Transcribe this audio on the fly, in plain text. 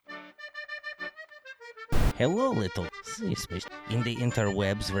Hello, little suspicious. In the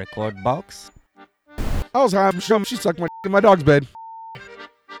interwebs record box. I was having some. She sucked my in my dog's bed.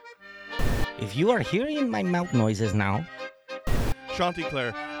 If you are hearing my mouth noises now,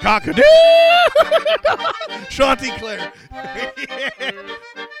 Chanticleer. Cockadoo! Chanticleer.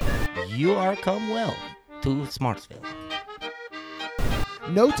 you are come well to Smartsville.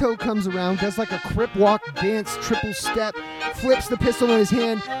 Noto comes around, does like a crip walk, dance, triple step, flips the pistol in his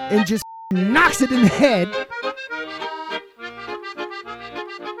hand, and just knocks it in the head.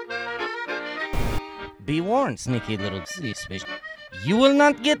 Be warned, sneaky little suspicious. You will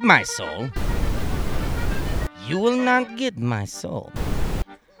not get my soul. You will not get my soul.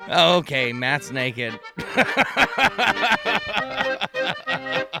 Okay, Matt's naked.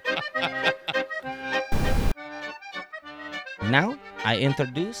 Now, I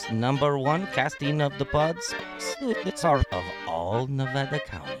introduce number one casting of the pods, the sort of all Nevada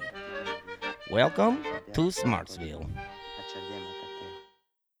County. Welcome to Smartsville.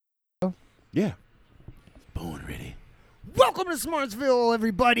 Yeah. Born ready. Welcome to Smartsville,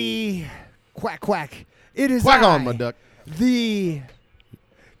 everybody. Quack, quack. It is Quack I, on, my duck. the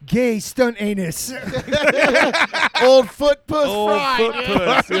gay stunt anus. Old foot puss Old fried. foot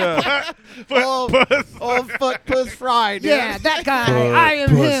puss, yeah. Old foot puss fried. Yeah, that guy. I am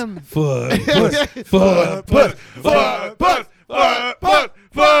him. Foot puss. Foot puss. Foot puss. Foot puss.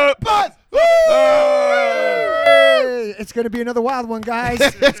 Foot puss. Hey, it's going to be another wild one, guys.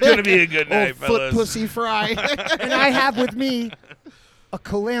 It's going to be a good Old night, foot fellas. pussy fried. And I have with me a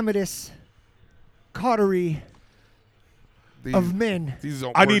calamitous coterie of men. These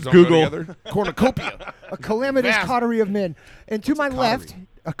I need Google. Cornucopia. A calamitous Vast. coterie of men. And to my left,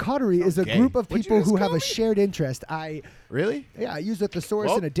 a coterie is a gay. group of What'd you people just who call have a me? shared interest. I use a thesaurus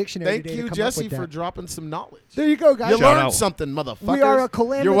Well, and a dictionary Thank today you, to come Jesse, up with for that. dropping some knowledge. There you go, guys. You Shout learned out. something, motherfuckers. We are a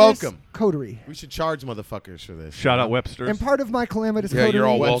calamitous You're welcome. coterie. We should charge motherfuckers for this. Shout out Webster's. And part of my calamitous Yeah, coterie you're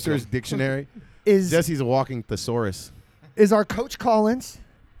all Webster's dictionary. is Jesse's a walking thesaurus. our Coach Collins,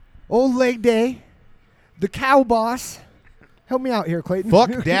 Old Leg Day, the Cow Boss. Help me out here, Clayton.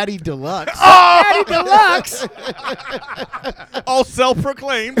 Fuck Daddy Deluxe. Daddy Deluxe. all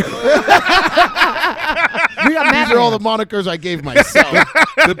self-proclaimed. We got Matt. These are all the monikers I gave myself.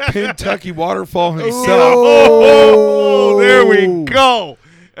 The Kentucky Waterfall himself. Oh, there we go.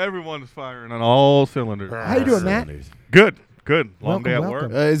 Everyone's firing on all cylinders. How you doing, Matt? Good. Long Welcome, day at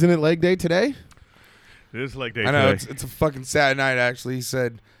welcome. work. Isn't it leg day today? It is like day I know, today. it's a fucking sad night, actually. He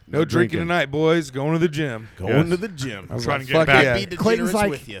said, no No drinking drinking. tonight, boys. Going to the gym. Yes. to the gym. I was trying like, to get fuck back. yeah. Be degenerates Clayton's like,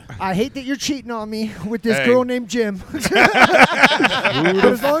 with you. I hate that you're cheating on me with this Hey. girl named Jim. But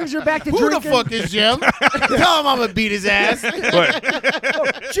as long as you're back to Who drinking. the fuck is Jim? Tell him I'm gonna beat his ass.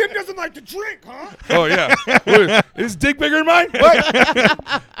 But Jim doesn't like to drink, huh? Oh, yeah. What, is his dick bigger than mine? What?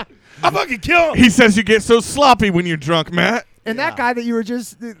 I fucking kill him. he says you get so sloppy when you're drunk, Matt. And that guy that you were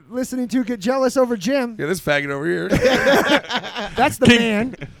just listening to get jealous over Jim, Yeah, this faggot over here. that's the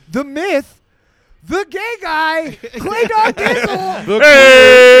man, the myth, the gay guy, Clay Dog Diesel.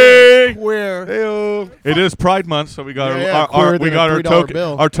 Hey! Where? Hey-o. It is Pride Month, so we got Yeah, queerer than a $3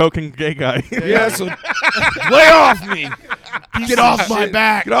 bill. our token gay guy. Yeah, so lay off me. Get off my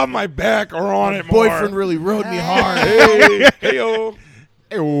back. Get off my back or on it more. Boyfriend really rode me hard. Hey, hey-o.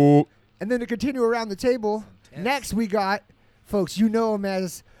 Hey-o. And then to continue around the table, next we got, folks, you know him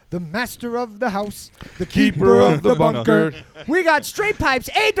as the master of the house, the keeper of the bunker. We got Straight Pipes,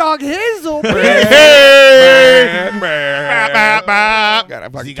 A-Dog Hazel. Hey! God, I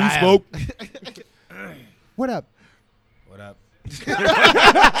fucking You smoke? What up? What up?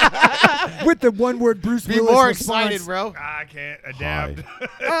 With the one-word Bruce Be Willis more response. excited, bro. I can't adapt.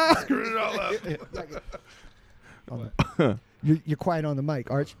 Screwed it all up. You're quiet on the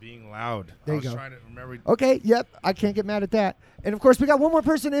mic, Arch. Being loud. There I you was go. trying to remember. Okay, yep, I can't get mad at that. And, of course, we got one more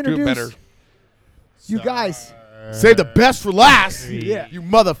person to Do it introduce. better. You guys. Save the best for last. Yeah. You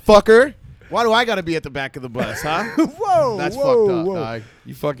motherfucker. Why do I gotta be at the back of the bus, huh? Whoa, That's whoa, fucked up, whoa. dog.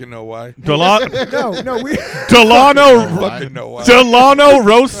 You fucking know why. No, we... Delano Fucking know why. Delano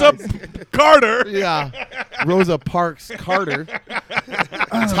Rosa Carter. Yeah. Rosa Parks Carter.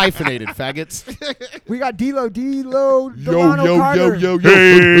 It's hyphenated, faggots. We got Delano Carter.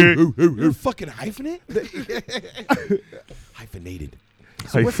 Hey. You're fucking hyphenate? Hyphenated.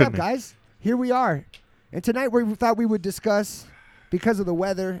 So what's up, guys? Here we are. And tonight we thought we would discuss, because of the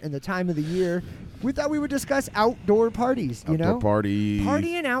weather and the time of the year, we thought we would discuss outdoor parties, you know? Parties.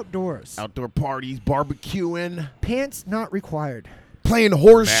 Partying outdoors. Outdoor parties, barbecuing. Pants not required. playing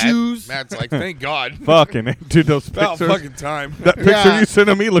horseshoes. Matt's like, thank God. Fucking dude, those About pictures. fucking time. That picture Yeah. you sent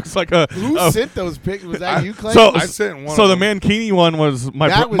to me looks like a. Who sent those pictures? Was that you, Clay? So I sent one So of the them. Mankini one was my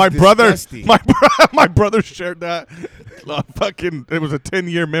That was my brother. disgusting. My brother shared that. Fucking, it was a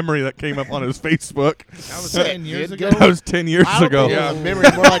 10-year memory that came up on his Facebook. That was 10 years Did ago. go- That was 10 years I don't ago. think it Yeah. was a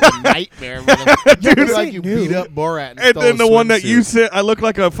memory, more like a nightmare. Dude, this like ain't you new. beat up Borat. And stole then the a one that you swimsuit. sent, I look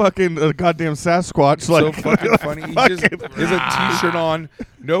like a fucking goddamn Sasquatch. So Like fucking funny. He just has a t-shirt on,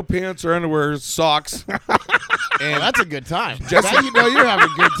 no pants or underwear, socks. And that's a good time. Jesse- Now you know you're having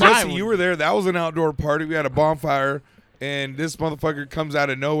a good time. Jesse, you were there. That was an outdoor party. We had a bonfire, and this motherfucker comes out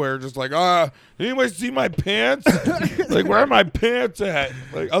of nowhere, just like, anybody see my pants? Like, where are my pants at?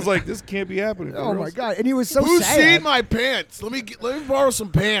 Like, I was like, this can't be happening. Oh my god! And he was so Who's sad. seen my pants? Let me borrow some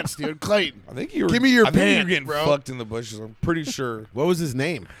pants, dude. Clayton. I think you were. Give me your I think pants, you're getting bro. fucked in the bushes. I'm pretty sure. What was his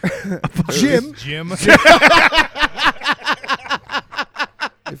name? Jim. Jim.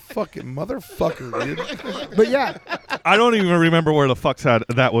 You fucking motherfucker, dude. But yeah, I don't even remember where the fuck's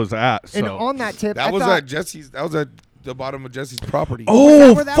that was at. So. and on that tip, That I was thought, at Jesse's. That was at the bottom of Jesse's property.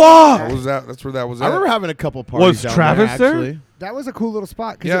 Oh where that was fuck! That was that. That's where that was I at. remember having a couple parties. Was down Travis there? there? Actually. that was a cool little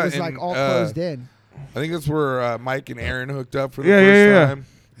spot because Yeah, it was like and, all closed in. I think that's where Mike and Aaron hooked up for the Yeah,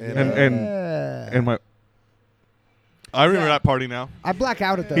 first yeah, yeah. time. And my. I remember Yeah. that party now. I black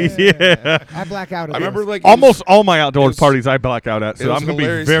out at those. Yeah. I black out at I remember those. like Almost all my outdoor it was- parties I black out at, it so was I'm gonna be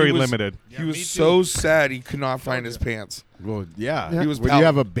hilarious. very He was- limited. he was so sad he could not find his pants. Well, yeah. Yeah. He was when you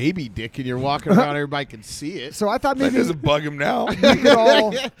have a baby dick and you're walking around, everybody can see it. So I thought That maybe doesn't bug him now. we could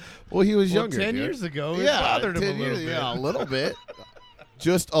all. Well, he was Well, younger. 10 dude. years ago, it Yeah, bothered him 10 a little years, bit. Yeah, a little bit.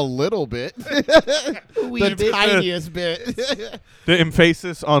 Just a little bit. The tiniest bit. The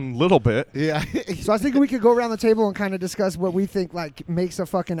emphasis on little bit. Yeah. So I was thinking we could go around the table and kind of discuss what we think like makes a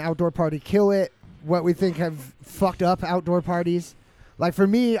fucking outdoor party kill it. What we think have fucked up outdoor parties. Like for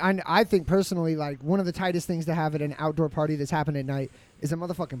me, I think personally, like one of the tightest things to have at an outdoor party that's happened at night is a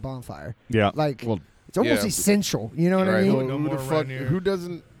motherfucking bonfire. Yeah. Like Well, it's almost yeah. essential. You know what I Right. mean? No who more the around fuck? here. Who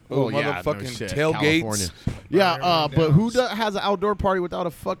doesn't? Oh, yeah, no motherfucking shit, tailgates. California. Yeah, Fire but who downs. has an outdoor party without a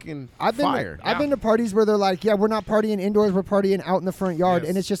fucking I've been fire? I've been to parties where they're like, yeah, we're not partying indoors, we're partying out in the front yard, Yes.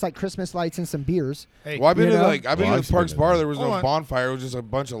 and it's just like Christmas lights and some beers. Hey, Well, I've been You to know? I've been Well, to I've the Parks been Bar. to- There was no Hold on. bonfire. It was just a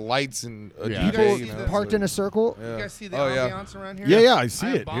bunch of lights and a Yeah. DJ. People You know, Parked in a circle. Yeah. you guys see the Oh, yeah. ambiance around here? Yeah, yeah, I see I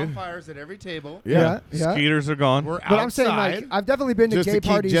have it, dude. bonfires at every table. Yeah. yeah. Skeeters are gone. We're But I'm saying outside. like I've definitely been to Just gay to keep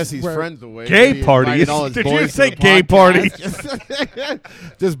parties Jesse's where friends away. Gay He parties? invited all his Did you boys to say the gay podcast.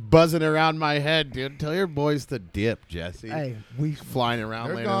 Just buzzing around my head, dude. Tell your boys to dip, Jesse. Hey, we Flying around,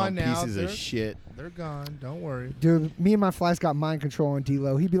 They're landing on gone now. pieces of They're- shit. They're gone. Don't worry. dude, me and my flies got mind control on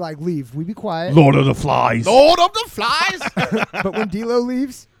D-Lo. He'd be like, leave. We be quiet. Lord of the Flies. Lord of the flies. But when D-Lo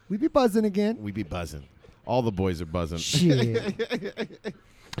leaves, we be buzzing again. We be buzzing. All the boys are buzzing. Shit. Isn't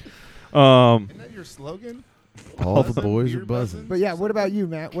that your slogan? All the Buzzing, boys are beer buzzing. But yeah, what about you,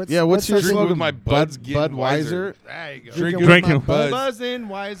 Matt? What's What's your Drink slogan? with my buds getting Budweiser. There you go. Drink with Drinking. my bud. Buzzing,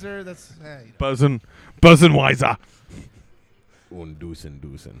 wiser. That's hey. Buzzing wiser. Undusen.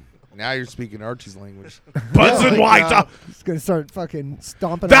 Now you're speaking Archie's language. Buzzing like, wiser. He's gonna start fucking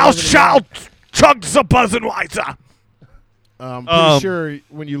stomping. all Thou over the shalt chug the buzzing wiser. I'm pretty sure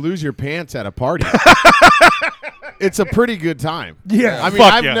when you lose your pants at a party, it's a pretty good time. Yeah. I mean,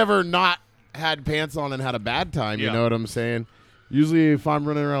 Fuck I've yeah. never not had pants on and had a bad time. You Yeah. know what I'm saying? Usually, if I'm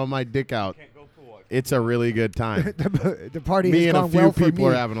running around with my dick out, it's a really good time. the party Me has and a gone few well for people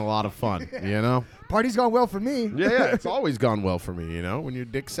me. are having a lot of fun. You know? Party's gone well for me. Yeah, it's always gone well for me. You know, when your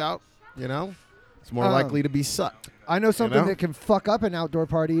dick's out, you know, it's more likely to be sucked. I know something know? that can fuck up an outdoor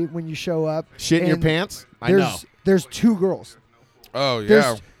party when you show up. Shit in your and pants? I know. There's two girls. Oh yeah.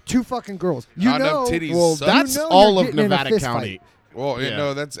 There's two fucking girls. You Not know, enough titties. Well, suck. that's know all you're of getting in a Nevada fist County. fight. Well, Yeah.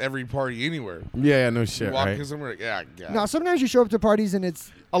 no, that's every party anywhere. Yeah, no You shit, walk right? in somewhere, like, yeah, God. No, sometimes you show up to parties and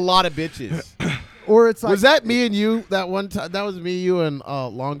it's A lot of bitches. or it's like Was that me and you that one time? That was me, you, and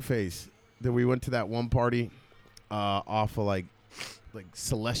Longface. That we went to that one party off of like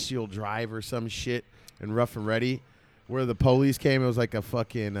Celestial Drive or some shit in Rough and Ready, where the police came. It was like a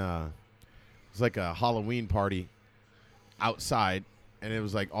fucking, it was like a Halloween party outside, and it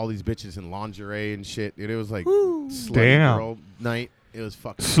was like all these bitches in lingerie and shit. And it was like slutty Damn. girl night. It was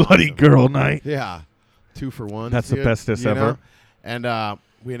fucking Slutty awesome. girl night. Yeah, 2 for 1. That's the bestest ever. And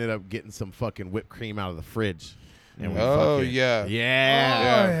we ended up getting some fucking whipped cream out of the fridge. And we Oh, fucking, yeah. yeah.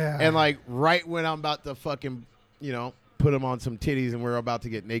 Oh, yeah. And like right when I'm about to fucking, put them on some titties and we're about to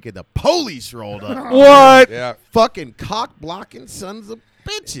get naked, the police rolled up. What? Yeah. Fucking cock blocking sons of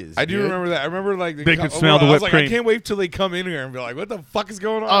bitches. I do dude. remember that. I remember like They could smell the I was whipped like, cream. I can't wait till they come in here and be like, "What the fuck is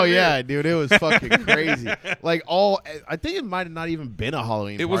going on?" Oh here?" yeah, dude, it was fucking crazy. Like I think it might have not even been a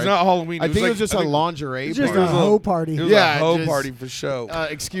Halloween. It was party. not Halloween. I think like, it was just I a think lingerie. It's just It a was a- hoe party. It was Yeah, a hoe just- party for show.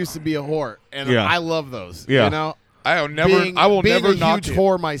 excuse to be a whore, and Yeah. I love those. Yeah. You know, I will never. being, I will being never a knock huge it.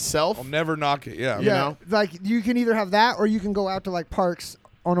 whore myself. I'll never knock it. Yeah. You Yeah, know? like you can either have that or you can go out to like parks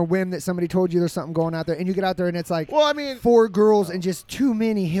on a whim that somebody told you there's something going out there, and you get out there and it's like Well, I mean, 4 girls and just too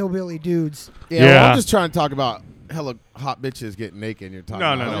many hillbilly dudes. yeah, well, Yeah. I'm just trying to talk about hella hot bitches getting naked. And you're talking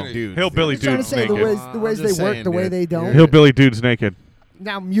No, about no, no. hella dudes. Hillbilly I'm trying to dudes say the naked. ways I'm they just work, saying, the way dude. they don't. Yeah. Hillbilly dudes naked.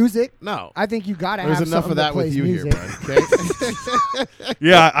 Now music, No, I think you gotta there's have enough something of that with plays you music. here, bud. Okay.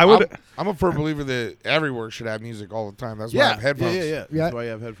 Yeah, I would. I'm a firm believer that everywhere should have music all the time. That's why I yeah, have headphones. yeah. Yeah. That's why you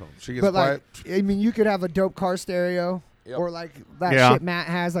have headphones. She gets But quiet. like, I mean, you could have a dope car stereo, Yep. or like that Yeah. shit Matt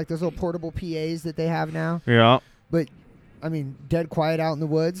has, like those little portable PAs that they have now. Yeah. But I mean, dead quiet out in the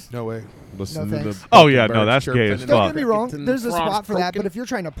woods. No way. Listen No to the thanks. Oh, yeah, birds no, that's gay chirping as and fuck. Don't get me wrong, crickets and there's a frogs spot for that. But croaking. if you're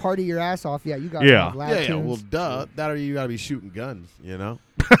trying to party your ass off, yeah, you gotta Yeah. have loud yeah, tunes. well, duh. That or you got to be shooting guns. You know?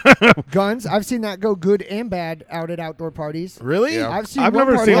 Guns. I've seen that go good and bad out at outdoor parties. Really? Yeah. I've seen I've one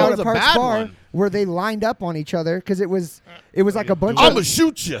never party seen out one. at That was a Parks bad Bar one. where they lined up on each other because it was like a bunch I'm of gonna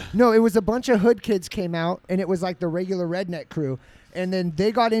shoot you. no, it was a bunch of hood kids came out and it was like the regular redneck crew, and then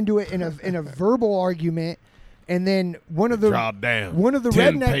they got into it in a verbal argument, and then one of the down. one of the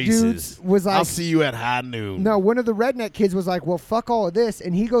 10 redneck paces. dudes was I'll like, see you at high noon. no, one of the redneck kids was like, well, fuck all of this,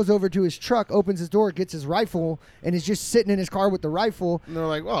 and he goes over to his truck, opens his door, gets his rifle, and is just sitting in his car with the rifle. And they're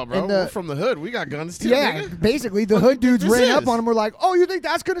like, well, bro, And we're from the hood. We got guns too. Yeah, nigga. basically, the hood dudes this ran is? up on him. Were like, "Oh, you think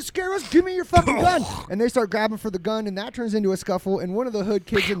that's gonna scare us? Give me your fucking gun!" And they start grabbing for the gun, and that turns into a scuffle. And one of the hood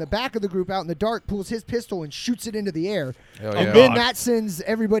kids in the back of the group, out in the dark, pulls his pistol and shoots it into the air. Hell And yeah. then God. that sends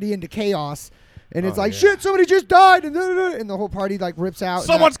everybody into chaos. And it's Oh, like, yeah. shit, somebody just died, and the whole party like rips out. and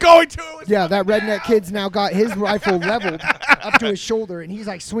Someone's going to. yeah, that redneck kid's now got his rifle leveled up to his shoulder, and he's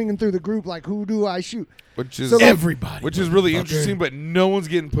like swinging through the group like, who do I shoot? Which is So, like- Everybody. which is really interesting, but no one's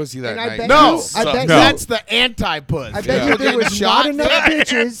getting pussy that And I night. bet No, you- I bet No. that's the anti-puss. I bet Yeah. you there was Shot? not enough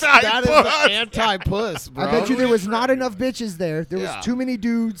bitches. That is the anti-puss, bro. I bet you there was not enough bitches there. There Yeah. was too many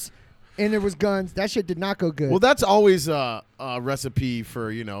dudes, and there was guns. That shit did not go good. Well, that's always a recipe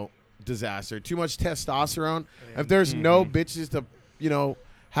for, disaster. Too much testosterone. If there's no bitches to,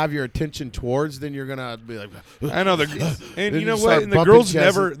 have your attention towards, then you're gonna be like, I know and Then you know you what? start And the bumping girls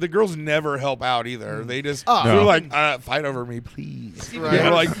chests. the girls never help out either. They just Oh. they're No. like, fight over me, please. Right.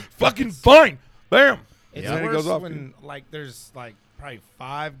 They're like, fucking fine, bam. It's And then it worse goes off. when like there's like probably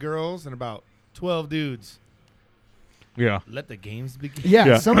 5 girls and about 12 dudes. Yeah. Let the games begin. yeah,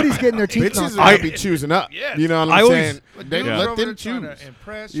 Yeah. somebody's getting their teeth bitches knocked are out. gonna be choosing up. Yes. You know what I I'm always- saying? But They dudes let over them there trying choose. to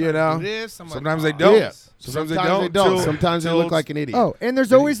impress, You trying to know? do this. I'm like, Sometimes oh, they don't. Yeah. Sometimes they don't. till- Sometimes they till- look like an idiot. Oh, and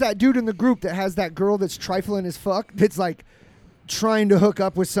there's always that dude in the group that has that girl that's trifling as fuck. That's like trying to hook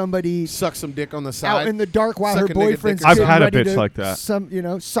up with somebody Suck some dick on the out side. in the dark while Suck her a nigga boyfriend's dick or I've getting had a ready bitch to like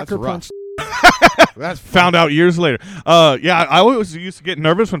that. sucker rough. punch. That's Found out years later. Yeah, I always used to get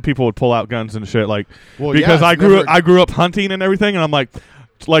nervous when people would pull out guns and shit, like Well, because yeah, I it's grew never- I grew up hunting and everything, and I'm like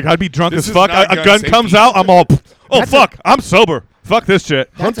I'd be drunk This as is fuck. not A gun gun safety. comes out, I'm all, oh That's fuck, I'm sober. Fuck this shit.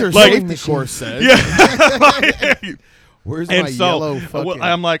 Hunter Like- safety course says. Yeah. Where's And my so yellow fucking?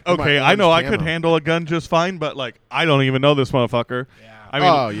 I'm like, or my okay, I know I orange could camo? handle a gun just fine, but like I don't even know this motherfucker. I mean,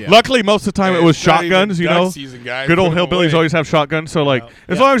 Oh, yeah. luckily most of the time it was It's not even shotguns, you duck know. season, guys. Good old Put 'em hillbillies away. always have shotguns, so like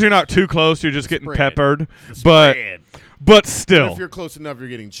as Yeah. long as you're not too close, you're just getting Spread. peppered. But But still, if you're close enough, you're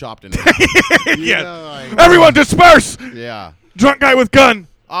getting chopped in half. You Yeah. know, like- everyone disperse. yeah. Drunk guy with gun.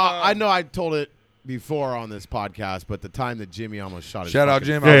 I know I told it before on this podcast, but the time that Jimmy almost shot his Shout out fucking-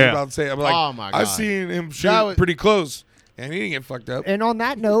 Jim. Yeah, I was yeah. about to say, I'm like, Oh, my God. I've seen him shoot That was- pretty close, and he didn't get fucked up. And on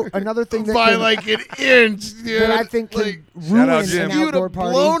that note, another thing that by can, like an inch, dude. that I think can Like, ruin out, Jim. an you'd outdoor have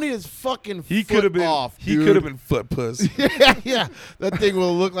party. blown his fucking He foot could have been off. He dude. could have been foot puss. yeah, yeah. That thing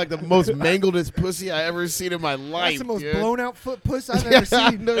will look like the most mangled pussy I ever seen in my life. That's the most dude. blown out foot puss I've Yeah, ever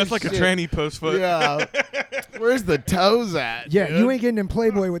seen. no That's like a shit. tranny post foot. Yeah. Where's the toes at? Yeah, dude? you ain't getting in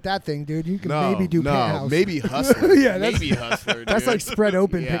Playboy with that thing, dude. You can No, maybe do no, Penthouse. maybe Hustler. Yeah, that's- maybe Hustler. That's dude. like spread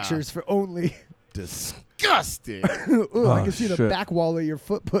open Yeah. pictures for only. Disgusting. Ooh, I can see the shit. back wall of your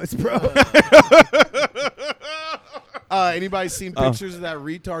foot puss, bro. Anybody seen pictures of that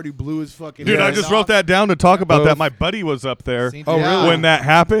retard who blew his fucking Dude, I head just off? wrote that down to talk about Both. that. My buddy was up there Seen Oh, that. really? when that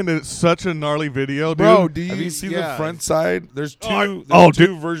happened. It's such a gnarly video, dude. Bro, do you, Have you seen yeah. the front side? There's two. I- there's oh, two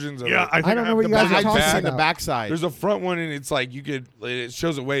dude. versions of Yeah, it. I, think I don't know have what the you guys back- are I've talking just seen the about. backside. There's a front one, and it's like you could. It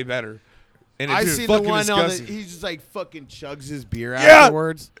shows it way better. And I it's seen the fucking one on the, disgusting. he just like fucking chugs his beer Yeah.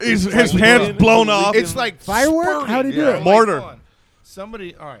 afterwards. His It's like hands fucking- blown off. It's like Firework? spurting. How do you do Yeah. it? Mortar. Hold on.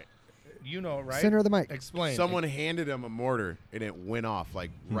 Somebody, all right, you know, right? Center of the mic. Explain. Someone handed him a mortar and it went off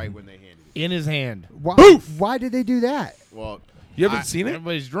like right when they handed it. in his hand. Why did they do that? Well, You haven't seen it?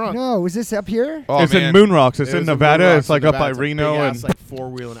 Everybody's drunk. No, is this up here? Oh, It's man. in Moon Rocks. It's it in was Nevada. Moon It's Rocks like in up by Nevada. It's a Reno big-ass, and like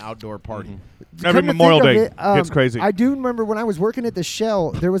 4-wheeling outdoor party. every Come to Memorial think Day. of it, It's crazy. I do remember when I was working at the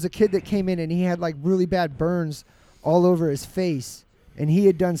Shell, there was a kid that came in and he had like really bad burns all over his face. And he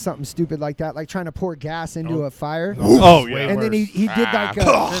had done something stupid like that, like trying to pour gas into a fire. Oh yeah. Way And then he did like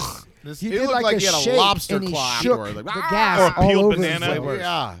a, This he It did looked like like a he had a shake lobster and he claw shook afterward, like, the "Ah!" gas Or a all peeled over banana. his way face. worse.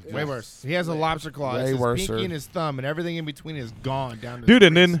 Yeah. Way worse. He has a lobster claw. Way It's his worse, pinky sir. and his thumb, and everything in between is gone down to Dude, his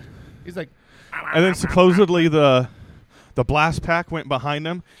and face. then He's like, supposedly the blast pack went behind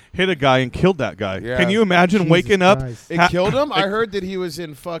him, hit a guy, and killed that guy. Yeah. Can you imagine Jesus waking up? Christ. It killed him? I heard that he was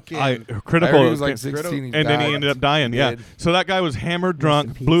in fucking... Critical. He was like and 16. He then he died. ended up dying. He Yeah. did. So that guy was hammered, in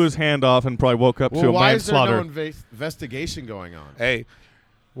drunk, peace. blew his hand off, and probably woke up to well, a why is there manslaughter. no investigation going on? Hey,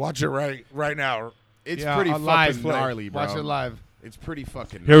 watch it right now. It's yeah, pretty a live fucking play. gnarly, bro. Watch it live. It's pretty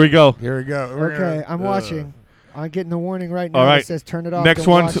fucking Here we go. Here we go. Okay, I'm watching. I'm getting the warning right now All right. that says turn it off. Next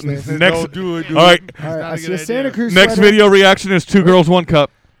don't one. watch this. Next. Don't do it. All right. All right, not I a see good a Santa idea. Cruz Next sweater. video reaction is 2 girls, 1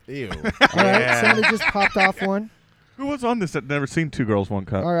 cup. Ew. All right, Santa just popped off one. Who was on this that never seen 2 girls, 1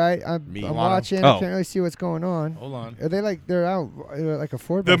 cup? All right, I'm Me. watching. Oh. I can't really see what's going on. Hold on. Are they like they're out like a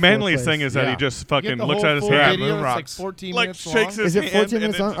 4x4 The manliest place? thing is that he Yeah. just Get fucking the looks whole at his full hand, video, Moon it's like rocks. 14 like minutes shakes long. his Is it hand, 14 and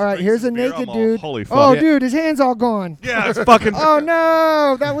minutes then long? just All right, drinks here's a his beer. naked I'm all, dude. Holy fuck. Oh, dude, his hand's all gone. Yeah, it's fucking. Oh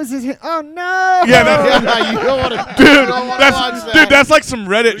no, that was his hand. Oh no. Yeah, that, You don't want to... dude, watch that's that. dude, that's like some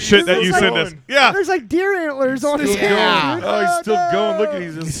Reddit shit that looks you like- send us. Yeah, There's like deer antlers on his Still hand. going. dude. Oh, he's still no. going. Look at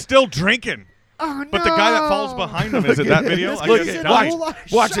he's still drinking. Oh no. But the guy that falls behind him is it that video? I Look guess at- it watch. died. Whole lot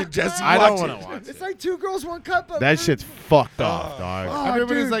of Watch shot it, Jesse. I Watch don't want it. to watch It's it. like 2 girls, 1 cup. But That shit's fucked off, dog. Oh,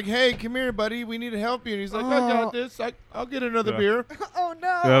 Everybody's dude. like, hey, come here, buddy. We need to help you. And he's like, I Oh. got this. I'll get another Yeah. beer. Oh no.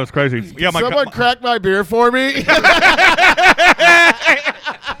 Yeah, that was crazy. Yeah, my Someone crack my beer for me.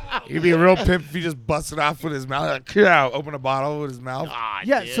 He'd be a real pimp if he just busted off with his mouth. Like, yeah, open a bottle with his mouth.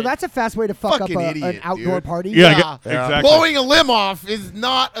 Yeah, so that's a fast way to fuck Fucking up idiot, an outdoor dude. party. Yeah, Yeah. exactly. Blowing a limb off is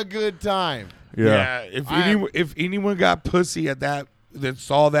not a good time. Yeah. If anyone got pussy at that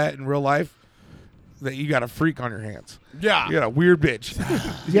saw that in real life, that you got a freak on your hands. Yeah. You got a weird bitch.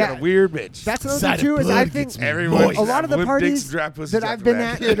 You Yeah. got a weird bitch. That's another Side thing of too. Is blood I gets think me Everyone a lot of the limp parties dicks, dry pussies that I've after been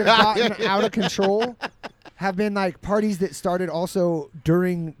that. at that have gotten out of control have been like parties that started also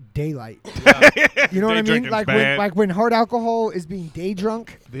during daylight. You know what I mean? drinking's Like bad. when hard alcohol is being day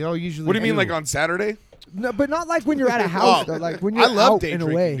drunk. They all usually. What do you mean, do. like on Saturday? No, but not like when you're at a house. though. Like when you're I love out day in a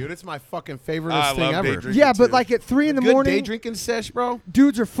drinking, way. dude. It's my fucking favorite I thing love day ever. drinking. Yeah, but too. like at 3 in the Good morning, day drinking sesh, bro.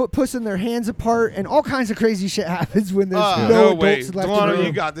 dudes are pussing their hands apart, and all kinds of crazy shit happens when there's No no way. adults left in Delano, the room.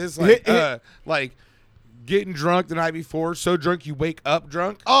 you got this. Hit- Like getting drunk the night before, so drunk you wake up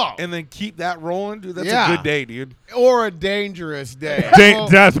drunk. Oh. And then keep that rolling, dude. That's Yeah. a good day, dude. Or a dangerous day.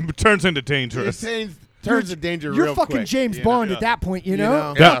 That turns into It dangerous. turns to danger You're real fucking quick. James you Bond know? at that point, you You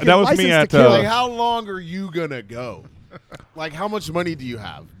know? know? That was License me to at Kill. Like, how long are you gonna go? Like, how much money do you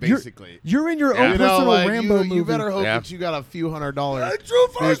have, basically? You're in your Yeah. own You know, personal like, Rambo you movie. better hope Yeah. that you got a few $100s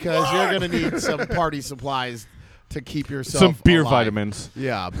first because you're gonna need some party supplies to keep yourself Some beer alive. vitamins.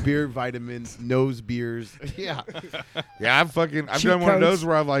 Yeah, beer vitamins, nose beers. Yeah. Yeah, I've Cheat done one of codes. those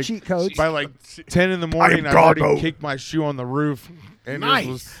where I've like Cheat codes. by like 10 in the morning I've already kicked my shoe on the roof and Nice.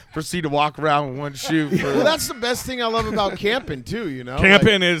 just proceed to walk around with one shoe. For, Well, that's the best thing I love about camping too. You know,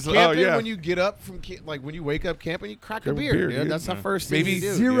 Camping Like, is- oh, camping yeah. when you get up from like when you wake up camping, you crack a Grab a beer. beer, dude. dude. That's the first thing maybe you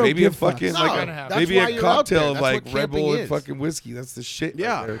do. Zero maybe a give fucks. fucking No, like that's maybe why a you're out there. cocktail of That's like what Red Bull camping and is. fucking whiskey. That's the shit. right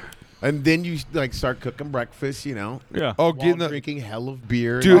Yeah. there. And then you like start cooking breakfast. You know, Yeah. Oh, while getting the drinking hell of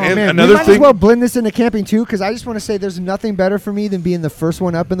beer. Dude, Oh, and man, another we might thing- as well blend this into camping too, because I just want to say there's nothing better for me than being the first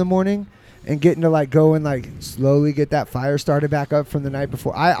one up in the morning and getting to like go and like slowly get that fire started back up from the night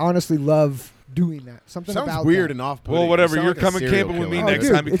before. I honestly love doing that. Something sounds about weird that. and off-putting. Well, whatever. You sound You're like a coming serial camping with me killer. next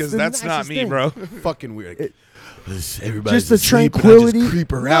dude, time it's because the that's not nicest me, thing. bro. Fucking weird. It- Everybody's just the asleep, and tranquility. I just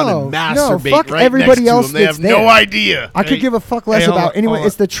creep around and No, masturbate fuck right everybody next to else them. They that's have no there. idea. I could give a fuck less Hey, hold about on, anyway. hold on.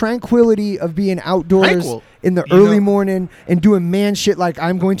 It's the tranquility of being outdoors Tranquil. in the You early know- morning and doing man shit like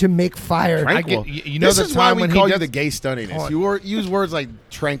I'm going to make fire. I get, you know this the is why time we when call he you does, the gay stunniness. Hold You use words like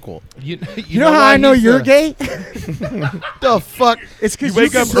tranquil. You You know how why I know he's you're the- gay? The fuck? It's You because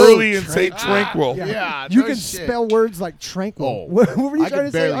wake up early and say tranquil. Yeah. Yeah, You no can shit. spell words like tranquil. Oh, What were you I trying can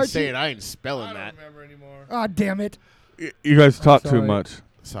to say, barely Archie? say it. I ain't I spelling don't that. remember anymore. Oh, damn it. You guys talk too sorry. much.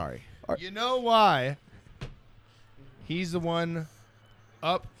 Sorry. You know why? He's the one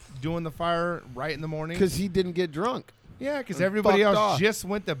up doing the fire right in the morning. Because he didn't get drunk. Yeah, because I'm everybody fucked else off. just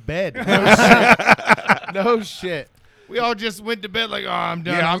went to bed. No shit. We all just went to bed like, oh, I'm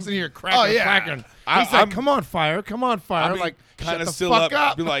done. Yeah, I'm sitting here cracking, oh, yeah. cracking. I- He's like, I'm- come on, fire. Come on, fire. I'm Like, kind shut of the still fuck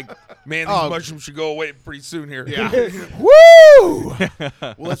up. up. Be like, man, these mushrooms should go away pretty soon here. Yeah. Woo!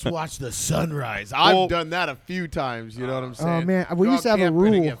 Well, let's watch the sunrise. Well- I've done that a few times. You know what I'm saying? Oh, man. We Go used to have a camping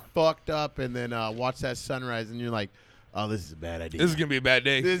and rule. get fucked up, and then watch that sunrise, and you're like, oh, this is a bad idea. This is gonna be a bad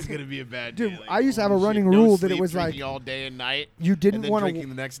day. This is gonna be a bad Dude, day. Like, I used to have a holy running shit, no rule that it sleep, was like drinking all day and night. you and didn't then want drinking to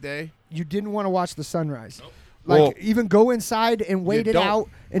the next day. watch the sunrise. Like Well- even go inside and wait it don't. out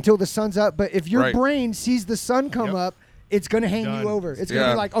until the sun's up. But if your Right. brain sees the sun come up, it's gonna hang Done. you over. It's gonna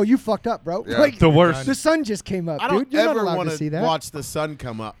Yeah. be like, oh, you fucked up, bro. Yeah. Like The worst. the sun just came up, I don't dude. You're not ever allowed want to see that. watch the sun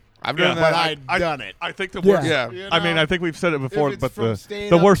come up, I've Yeah, done but that. I've done it. I think the Yeah. worst. Yeah. You I mean, know? I think we've said it before, it's but from the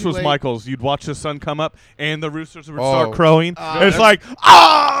staying up worst too was late. Michael's. You'd watch the sun come up, and the roosters would Oh. start crowing. It's that's- like,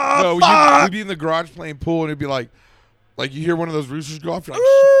 ah, No, fuck! we'd be in the garage playing pool, and it'd be like you hear one of those roosters go off. You're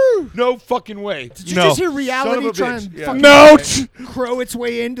like, no fucking way. Did you No. just hear Son of reality a try bitch. and Yeah. fucking No. crow its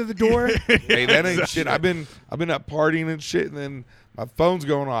way into the door? Hey, that ain't shit. I've been up partying and shit, and then my phone's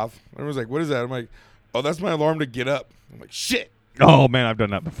going off. Everyone's like, "What is that?" I'm like, "Oh, that's my alarm to get up." I'm like, "Shit, Oh man, I've done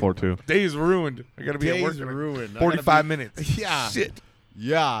that before too. day is ruined. I gotta be at work Days in are ruined. I gotta 45 be- minutes." Yeah. shit.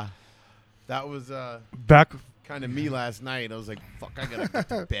 Yeah, that was Back kind of me last night. I was like, "Fuck, I gotta get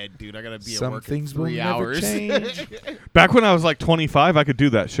to bed, dude. I gotta be Some at work in things will 3 never hours." change. Back when I was like 25, I could do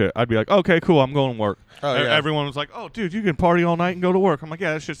that shit. I'd be like, okay, cool, I'm going to work. Oh, yeah. Everyone was like, oh, dude, you can party all night and go to work. I'm like,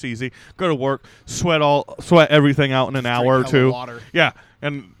 yeah, that's just easy. Go to work, sweat everything out in an Just hour or drink hella two. water. Yeah,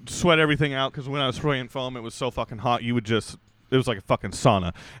 and sweat everything out because when I was spraying foam, it was so fucking hot. It was like a fucking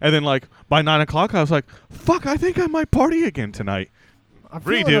sauna. And then like by 9 o'clock, I was like, fuck, I think I might party again tonight. I'm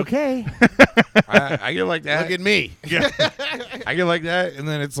feeling Redo. okay. I get like that. Look at me. I get like that, and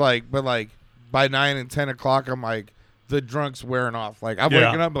then it's like, but like by 9 and 10 o'clock, I'm like, the drunk's wearing off. Like I'm Yeah.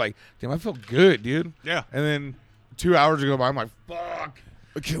 waking up, like, damn, I feel good, dude. Yeah. And then 2 hours go by, I'm like, fuck,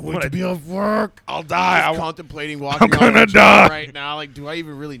 I can't wait to be off work. I'll die. I'm I contemplating walking gonna on a job die. right now. Like, do I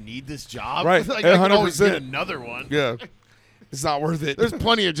even really need this job? Right. Like, I can always 100%. get another one. yeah, it's not worth it. There's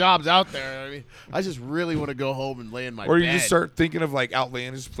plenty of jobs out there. I mean, I just really want to go home and lay in my Or bed. you just start thinking of like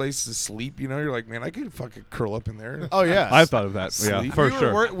outlandish places to sleep. You know, you're like, man, I could fucking curl up in there. Oh yeah, I thought of that. Yeah, Sleep. for we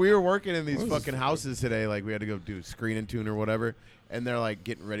sure. Were we were working in these fucking houses today. Like we had to go do screen and tune or whatever, and they're like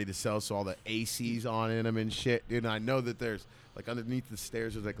getting ready to sell, so all the ACs on in them and shit, dude. And I know that there's like underneath the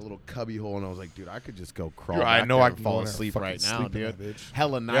stairs there's like a little cubby hole, and I was like, dude, I could just go crawl. Dude, I back know there I and can fall go in there asleep and right fucking now, sleep in dude. that bitch.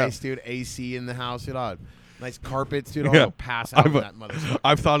 Hella nice, dude. AC in the house, dude. Nice carpets, dude. I'll Yeah. go pass out in I've- that motherfucker.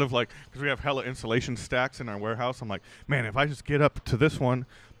 I've thought of like, because we have hella insulation stacks in our warehouse. I'm like, man, if I just get up to this one,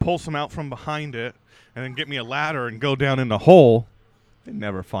 pull some out from behind it, and then get me a ladder and go down in the hole, they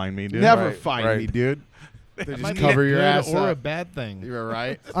never find me, dude. Never Right, find right. me, dude. They Might just be cover your good ass or a up. bad thing. You're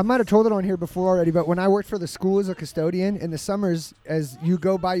right. I might have told it on here before already, but when I worked for the school as a custodian, in the summers, as you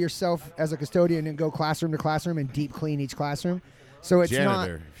go by yourself as a custodian and go classroom to classroom and deep clean each classroom. So it's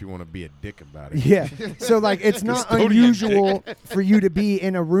Janitor, if you want to be a dick about it. not. Yeah. So like it's not Custodian unusual for you to be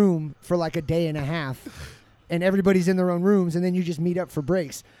in a room for like a day and a half and everybody's in their own rooms and then you just meet up for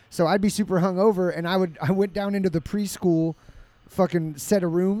breaks. So I'd be super hungover and I went down into the preschool fucking set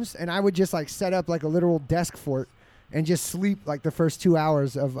of rooms and I would just like set up like a literal desk fort and just sleep like the first 2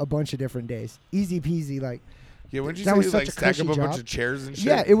 hours of a bunch of different days. Easy peasy, like Yeah, wouldn't you That say was you such like a stack up cushy a bunch job. of chairs and shit?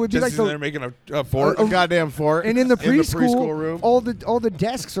 Yeah, it would be just like in the- there making a fort. A goddamn fort. and in the preschool, room. all the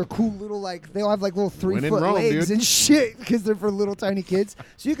desks are cool little like they all have like little When in 3-foot Rome, legs dude. and shit because they're for little tiny kids.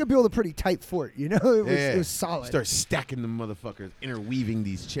 So you could build a pretty tight fort, you know? It was solid. Start stacking the motherfuckers, interweaving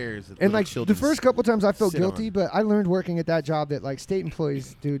these chairs. That And little like the children first couple times I felt sit guilty, on. but I learned working at that job that like state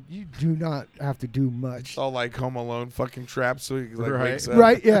employees, dude, you do not have to do much. all like Home Alone fucking traps so he like Right. wakes up.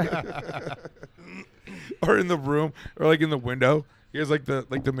 Right? Yeah. Or in the room or like in the window. He has like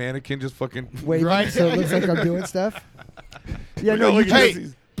the mannequin just fucking Waving, so it looks like I'm doing stuff. Yeah, No, no, you like, just, Hey,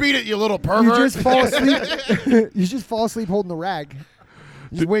 beat it, you little you pervert. just fall asleep. You just fall asleep holding the rag.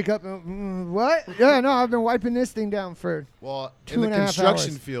 You just wake up and what? Yeah, no, I've been wiping this thing down for Well, in 2.5 the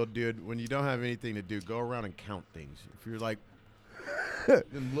construction hours. field, dude, when you don't have anything to do, go around and count things. If you're like,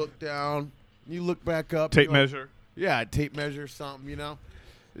 then look down, you look back up. Tape you go, measure. Yeah, tape measure something, you know.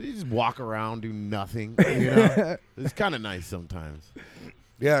 You just walk around, do nothing, you know. It's kind of nice sometimes.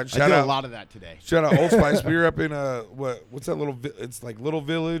 Yeah, I shout did out a lot of that today. Shout out Old Spice. We were up in what's that little? It's like Little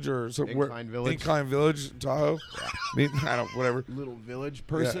Village or something. Incline Village. Incline Village, Tahoe. I don't whatever. Little village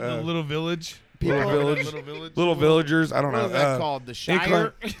person. Yeah, A little village. Little village. Little village. Little villagers. I don't what know. is that called? The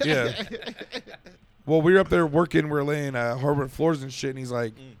Shire? Yeah. Well, we were up there working. We are laying hardwood floors and shit. And he's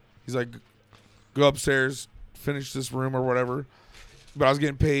like, go upstairs, finish this room or whatever. But I was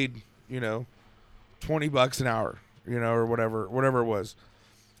getting paid, $20 an hour. or whatever it was.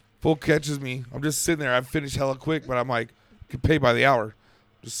 Fool catches me. I'm just sitting there. I finished hella quick, but I'm like, get paid by the hour.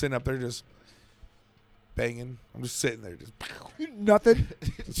 Just sitting up there, just banging. I'm just sitting there, just Nothing.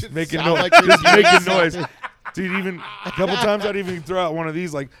 just making sound noise. like you're Just doing making noise. Dude, even a couple times I'd even throw out one of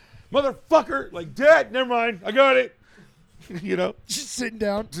these, like, motherfucker, like, Dad, never mind, I got it. Just sitting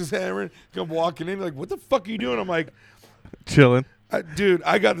down. Just hammering. Come walking in, like, what the fuck are you doing? I'm like, Chilling. dude,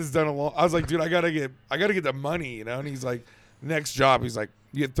 I got this done alone. I was like, dude, I gotta get the money, And he's like, next job, he's like,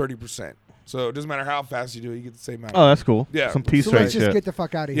 you get 30%. So it doesn't matter how fast you do it, you get the same amount. Oh, that's cool. Yeah. Some piece So rate let's just shit. get the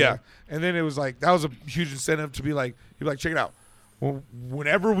fuck out of Yeah. here. And then it was like, that was a huge incentive to be like, check it out. Well,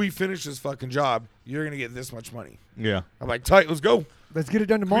 whenever we finish this fucking job, you're gonna get this much money. Yeah. I'm like, tight, let's go. Let's get it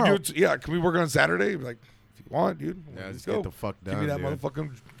done Can we tomorrow. do it can we work on Saturday? Like, if you want, dude. Yeah, let's just go. get the fuck done. Give me that dude.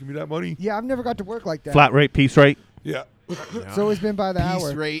 motherfucking. Give me that money. Yeah, I've never got to work like that. Flat rate, piece rate. Yeah. It's always been by the Piece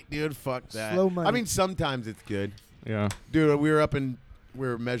hour. rate, dude. Fuck that. Slow money. I mean, sometimes it's good. Yeah. Dude, we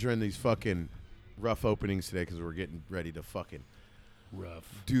were measuring these fucking rough openings today because we're getting ready to fucking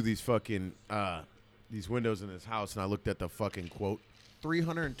do these fucking these windows in this house, and I looked at the fucking quote,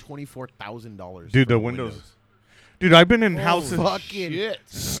 $324,000. Dude, for the windows. Dude, I've been in houses. Fucking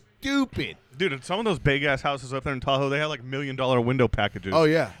stupid. Dude, some of those big ass houses up there in Tahoe, they have like $1 million window packages. Oh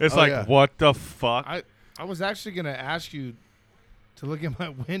yeah, It's Oh, like, yeah. what the fuck? I was actually gonna ask you to look at my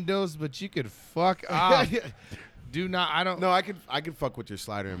windows, but you could fuck off. Do not. I don't. No, I could fuck with your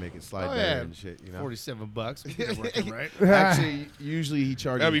slider and make it slide Oh, better yeah. and shit. You know. $47. We get it working, right? Actually, usually he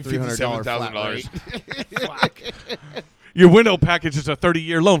charges That'd be $300 flat $57,000. rate. Your window package is a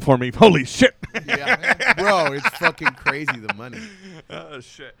 30-year loan for me. Holy shit. Yeah, bro, it's fucking crazy the money. Oh,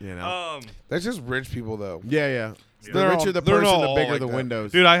 shit. You know. That's just rich people, though. Yeah. The They're richer all- the they're person, the all bigger like the that.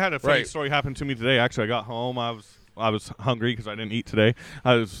 windows. Dude, I had a funny Right. story happen to me today. Actually, I got home. I was hungry because I didn't eat today.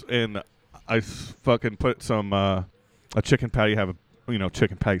 I fucking put some a chicken patty, have a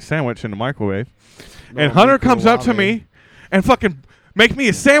chicken patty sandwich in the microwave, and Hunter comes up to me and fucking make me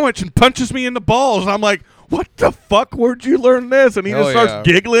a sandwich and punches me in the balls. And I'm like, what the fuck? Where'd you learn this? And he Hell just starts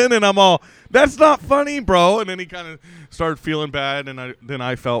yeah. giggling, and I'm all, that's not funny, bro. And then he kind of started feeling bad, and then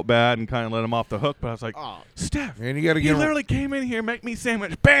I felt bad and kind of let him off the hook. But I was like, Steph, And you gotta you get 'em- literally came in here, make me a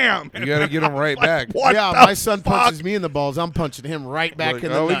sandwich, bam. You gotta get them right back. What yeah, the my son fuck? punches me in the balls. I'm punching him right back Like,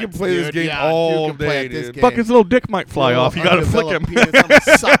 in the oh, we nuts, can play this dude. game Yeah, all you can play day, at this dude. game. Fuck, his little dick might fly Little off. You gotta flick him. undeveloped penis, I'm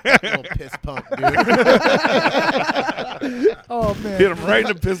gonna suck that little piss pump, dude. Oh man. Hit him right in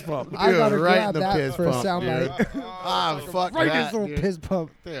the piss pump. I gotta right grab in the that piss for a pump, soundbite. dude. Fuck Right that, this little dude. piss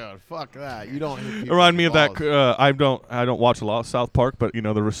pump. Dude, fuck that. You don't hit people Remind in me the of that. balls. I don't watch a lot of South Park, but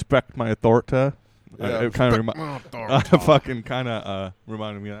the respect my authority. Yeah. It kind of fucking kind of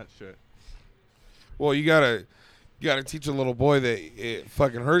reminded me of that shit. Well, you gotta teach a little boy that it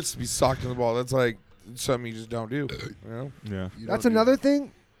fucking hurts to be socked in the ball. That's like something you just don't do. Yeah. That's another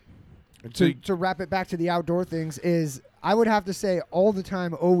thing. Until you- To wrap it back to the outdoor things is I would have to say all the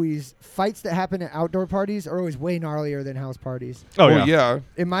time, always fights that happen at outdoor parties are always way gnarlier than house parties. Oh well, yeah. yeah.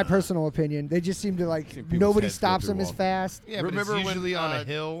 In my personal opinion, they just seem to like people's nobody heads go stops through them as walls. fast. Yeah, Remember but it's when, usually on a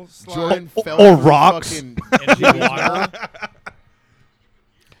hill. Slide. Jordan Or- fell or through rocks. fucking and water.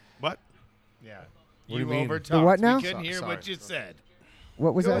 What? Yeah. What do you mean? overtalked. The what now? We couldn't hear Sorry. what you said.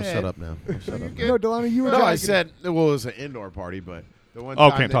 What was Go that? ahead. Shut up now. Shut up. No, Delano, you were No, I talking. said well, it was an indoor party, but the one Oh,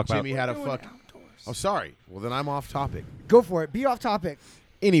 time can't that talk about Jimmy it. had a fuck. Oh, sorry. Well, then I'm off topic. Go for it. Be off topic.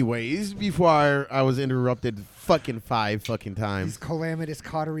 Anyways, before I was interrupted fucking 5 fucking These times. calamitous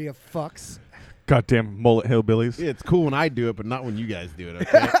coterie of fucks. Goddamn mullet hillbillies. It's cool when I do it, but not when you guys do it.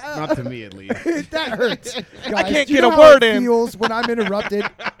 Okay, not to me at least. That hurts. Guys, can't do you get know a how word it in. feels when I'm interrupted.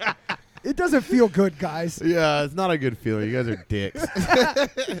 It doesn't feel good, guys. Yeah, it's not a good feeling. You guys are dicks.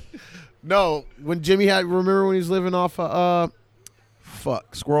 No, when Jimmy remember when he was living off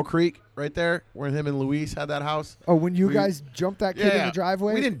Squirrel Creek right there, where him and Luis had that house. Oh, when you We- guys jumped that kid in the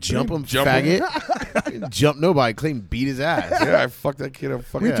driveway? We didn't jump him, Jump him. faggot. We didn't jump nobody. Clean beat his ass. Yeah, I fucked that kid up.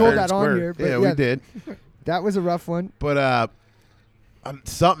 Fucking We told fair and that on square. here. But Yeah, we did. That was a rough one. But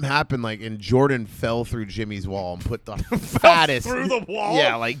something happened, and Jordan fell through Jimmy's wall and put the fattest through the wall?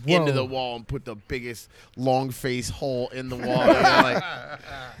 Yeah, into Whoa. the wall and put the biggest long face hole in the wall. You know,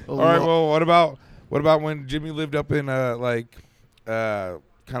 All right. Well, what about when Jimmy lived up in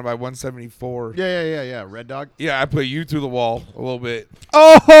kind of by 174? yeah. Red Dog. Yeah, I put you through the wall a little bit.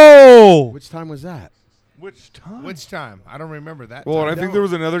 Oh! Which time was that? Which time? Which time? I don't remember that. Well, and I time. think there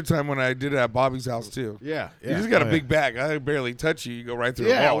was another time when I did it at Bobby's house too. Yeah, You just got a big bag. I barely touch you. You go right through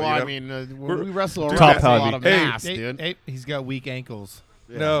Yeah, the wall. well, you I know? mean, when We're- we wrestle Dude, around, Top that's a lot heavy. of Hey, mass, dude. Hey, he's got weak ankles.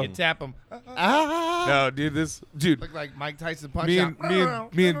 No. You tap them. No, dude, Look like Mike Tyson punch me out. and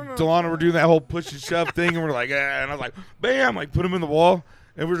Delana were doing that whole push and shove thing, and we're like, and I was like, bam, like put him in the wall,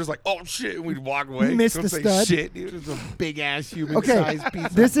 and we're just like, oh shit, and we'd walk away. You missed Don't the say stud. Shit, dude. It's a big ass human Okay, sized piece.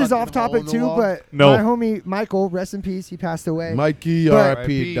 this of is off fucking hole topic in the too, wall. but No. my homie Michael, rest in peace, he passed away. Mikey, But-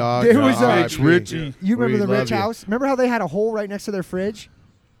 R.I.P. dog. There was a- R.I.P. Richie. You remember We the love Rich you. house? Remember how they had a hole right next to their fridge?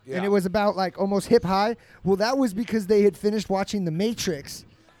 And it was about like almost hip high. Well, that was because they had finished watching The Matrix,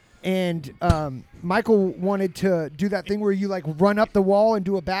 and Michael wanted to do that thing where you like run up the wall and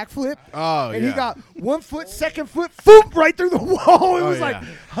do a backflip. Oh, And yeah. he got 1 foot, second foot, boom, right through the wall. It was yeah. like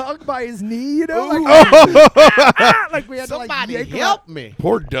hugged by his knee, you know, like we had to Somebody like yank him help out. me.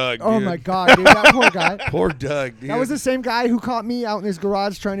 Poor Doug. Oh dude. my god, dude, that poor guy. Poor Doug. Dude. That was the same guy who caught me out in his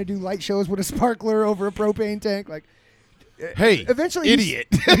garage trying to do light shows with a sparkler over a propane tank. Like, Hey, eventually, idiot.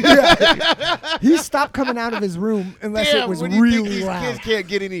 he stopped coming out of his room unless it was when you think really these loud. kids can't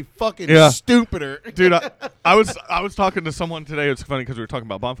get any fucking Yeah. stupider. Dude, I was talking to someone today. It's funny because we were talking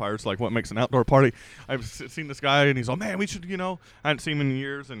about bonfires, like what makes an outdoor party. I've seen this guy, and he's all, man, we should, I hadn't seen him in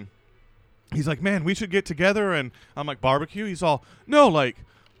years, and he's like, man, we should get together. And I'm like, barbecue? He's all, no, like,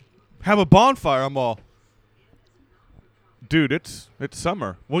 have a bonfire. I'm all, dude, it's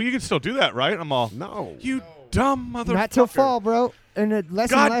summer. Well, you can still do that, right? I'm all, No. you dumb motherfucker. Not till fall, bro. And it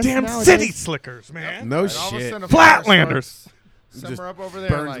less and less Goddamn nowadays. city slickers, man. No And all of a shit. sudden a fire Flatlanders. starts. Simmer Just up over there.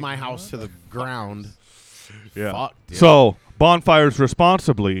 Burns like, my house to the ground. Yeah. Fuck, dude. So bonfires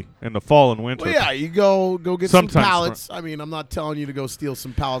responsibly in the fall and winter. Well, yeah, you go get some Sometimes, pallets. I mean, I'm not telling you to go steal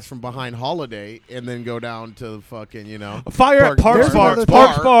some pallets from behind Holiday and then go down to the fucking, Fire at Parks There's Bar. another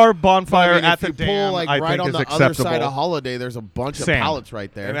Parks thing. Bar bonfire I mean, at if the you dam. pull like I right think on is the acceptable. other side of Holiday, there's a bunch of Sand. pallets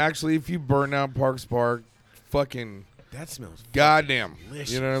right there. And actually, if you burn down Parks Park, fucking that smells goddamn.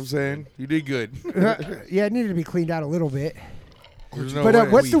 delicious. You know what I'm saying? You did good. Yeah, it needed to be cleaned out a little bit. There's no But way.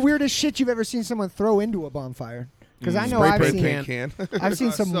 what's the weirdest shit you've ever seen someone throw into a bonfire? Because I know Spray I've paint seen can. I've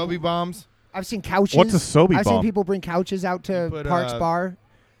seen some Sobe bombs. I've seen couches. What's a Sobe I've seen bomb? people bring couches out to put, Parks Bar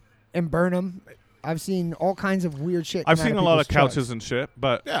and burn them. I've seen all kinds of weird shit. I've come out seen a lot of people's couches trucks. and shit,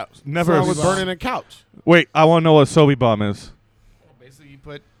 but Yeah, never. I was burning a couch. Wait, I want to know what a Sobe bomb is. Basically,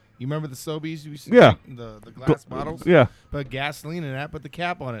 you remember the Sobeys you used to Yeah. take, the glass bottles? Yeah. Put gasoline in that, put the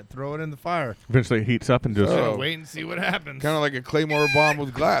cap on it, throw it in the fire. Eventually it heats up and just. Oh. Wait and see what happens. Kind of like a Claymore bomb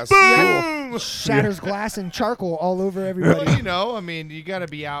with glass. Boom! Shatters glass and charcoal all over Well, everybody. I mean, you got to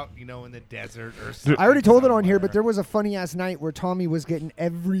be out, in the desert or something. I already told it on here, but there somewhere. was a funny ass night where Tommy was getting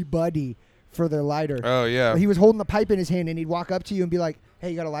everybody for their lighter. Oh yeah. He was holding the pipe in his hand, and he'd walk up to you and be like, "Hey,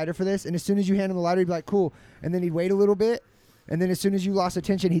 you got a lighter for this?" And as soon as you hand him the lighter, he'd be like, "Cool." And then he'd wait a little bit, and then as soon as you lost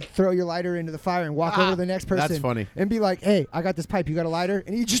attention, he'd throw your lighter into the fire and walk over to the next person. That's funny. And be like, "Hey, I got this pipe. You got a lighter?"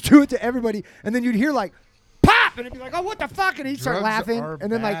 And he'd just do it to everybody, and then you'd hear like, "Pop!" And it'd be like, "Oh, what the fuck?" And he'd start Drugs laughing, are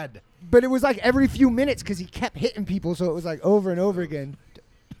and then like, bad. but it was like every few minutes because he kept hitting people, so it was like over and over again.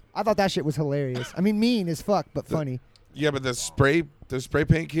 I thought that shit was hilarious. I mean, mean as fuck, but funny. Yeah, but the spray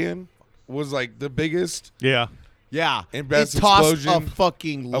paint can was like the biggest. Yeah. Yeah, And best it tossed explosion a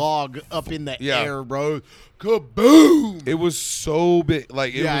fucking log up in the Yeah. air, bro. Kaboom! It was so big,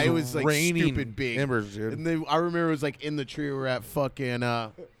 like it was like raining stupid big. embers, dude. And then I remember it was like in the tree we were at fucking.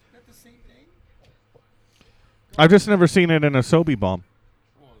 I've just never seen it in a Sobe bomb.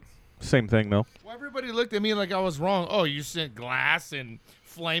 Same thing though. Well, everybody looked at me like I was wrong. Oh, you sent glass and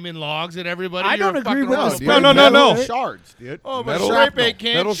flaming logs at everybody? I You're don't a agree fucking with wrong. the dude, No, no, no, metal no. Shards, dude. Oh, but Metal spray paint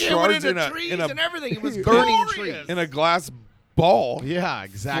can. metal Shit went shards into in a- trees in a- and everything. It was burning glorious. In a glass ball. Yeah,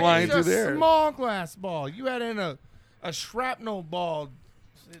 exactly. Flying It was through a there. small glass ball. You had in a shrapnel ball.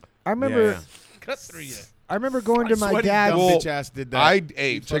 I remember. Yeah. Cut through you. I remember going to my Sweaty dad's. dumb Well, bitch ass did that.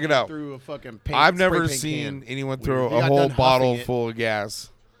 Hey, He check it fucking out. Threw a fucking paint, I've spray never paint seen can. anyone Weird. throw He a got whole done huffing bottle it. full of gas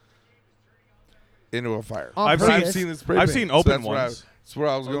into a fire. On I've purpose. seen the spray I've paint, seen so open that's where ones. That's where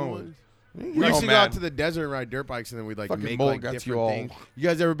I was going with. We You're used all to go mad. out to the desert and ride dirt bikes, and then we'd like Fucking make mold like got you different all- things. You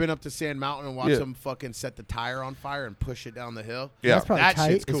guys ever been up to Sand Mountain and watch Yeah. them fucking set the tire on fire and push it down the hill? Yeah. That's probably That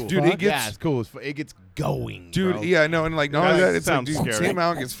tight shit's as cool. Dude, it fuck. gets- yeah, it's cool. It gets going, Dude, bro. yeah, no, and like not That only that, it's like sounds dude, scary. Sand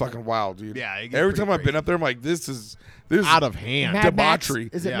Mountain gets fucking wild, dude. Yeah, it gets Every pretty time I've been crazy. up there, I'm like, this is out of hand. Mad Max. debauchery.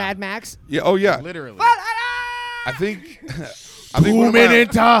 Is it Yeah. Mad Max? Yeah, oh yeah. Literally. I think one 2 of my-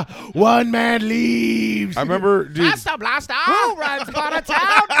 minutes, one man leaves. I remember, dude, blaster. Who runs Border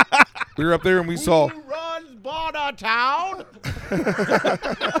Town? we were up there and we saw Who runs Border Town?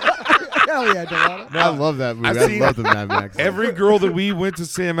 Hell yeah, Delano. I love that movie. I've I seen love the Mad Max. every girl that we went to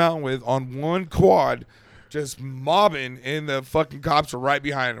Sand Mountain with on one quad just mobbing, and the fucking cops are right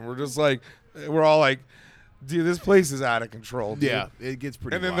behind them. We're just like, we're all like, dude, this place is out of control, dude. Yeah, it gets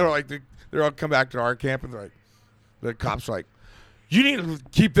pretty. And then wild. they're like, they're all come back to our camp, and they're like, the cops are like, you need to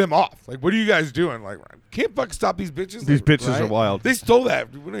keep them off. Like, what are you guys doing? Like, can't fucking stop these bitches. These Like, bitches right? are wild. They stole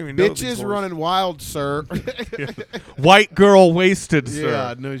that. We don't even know these Bitches stores. running wild, sir. White girl wasted,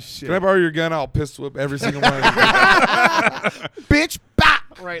 yeah, sir. no shit. Can I borrow your gun? I'll pistol whip every single one. Bitch, bop!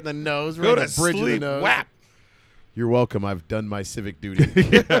 Right in the nose, right Go in to the bridge of the sleep. nose. Whap. You're welcome. I've done my civic duty.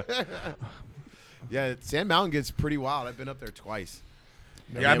 Yeah, Sand Mountain gets pretty wild. I've been up there twice.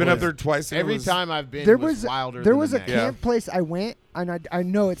 Yeah, I've been up there twice. and it Every was- time I've been, There it was was wilder. there than was the a next. camp place I went, and I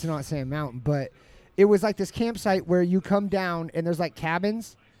know it's not Sand Mountain, but it was like this campsite where you come down and there's like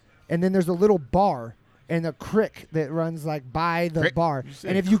cabins, and then there's a little bar and a creek that runs like by the Crick? bar. You say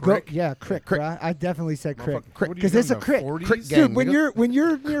And if you crick? go, yeah, crick, crick. bruh. I definitely said crick What are you because doing, it's a the crick. 40s? Crick Dude, gang, when nigga.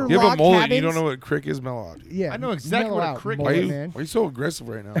 you're near You have log a mullet. cabins, You don't know what crick is, Melody. Yeah, I know exactly mellow what a out, crick Why mullet, are you? man. Why are you so aggressive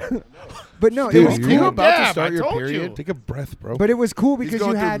right now? But no, Dude, it was you cool. about to Dab, start I your told period? you. Take a breath, bro. But it was cool He's because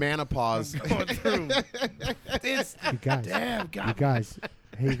going you through had menopause. Going through. This you guys, damn you God. guys,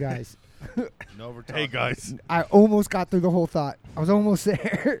 hey guys. Hey, guys. I almost got through the whole thought. I was almost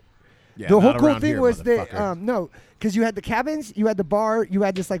there. Yeah, The whole not cool around thing here, was that motherfucker. no, because you had the cabins, you had the bar, you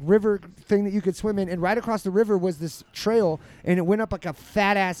had this like river thing that you could swim in, and right across the river was this trail, and it went up like a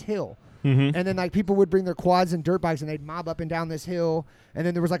fat ass hill. Mm-hmm. And then like people would bring their quads and dirt bikes, and they'd mob up and down this hill. And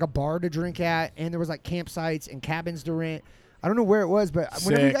then there was like a bar to drink at, and there was like campsites and cabins to rent. I don't know where it was, but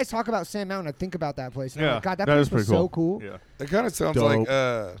whenever you Sick. guys talk about Sand Mountain, I think about that place. And I'm Yeah, like, God, that that place is pretty was so cool. Yeah. That kind of sounds Dope.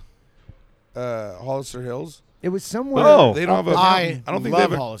 like Hollister Hills. It was somewhere. Oh. They don't have a. I don't think love they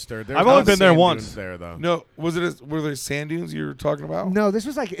have a, Hollister. There's I've only not been there sand once. dunes there though. No, was it? Were there sand dunes you were talking about? No, this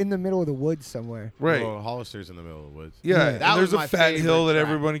was like in the middle of the woods somewhere. Right. Well, Hollister's in the middle of the woods. Yeah, Yeah. and That there's was a my fat hill that favorite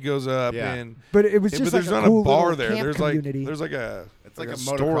track. everybody goes up Yeah. and But it was yeah, just but there's like not a cool a bar little there. camp There's community. there's like a It's like a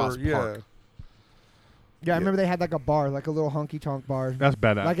store. motocross Yeah. park. Yeah, I remember they had like a bar, like a little honky tonk bar. That's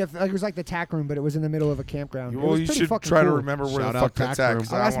badass. Like if like it was like the tack room, but it was in the middle of a campground. It Well, was you pretty should fucking try to cool. remember where Shout the out fuck that's Tack at. Room.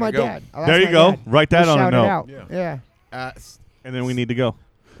 'cause I'll I ask wanna my go. dad. I'll There ask you my go. dad. Write that We'll on a shout it note. out. Yeah. Yeah. And then we need to go.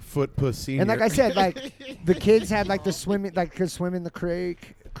 Foot puss senior. And like I said, like the kids had like the swimming, like could swim in the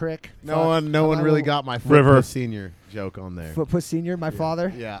creek. no one My really little got my foot River. puss senior joke on there. Foot Puss Senior, my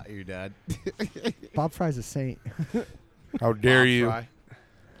father. Yeah, your dad. Bob Fry's a saint. How dare Pop you? Fry.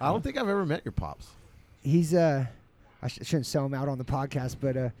 I don't think I've ever met your pops. He's I shouldn't sell him out on the podcast,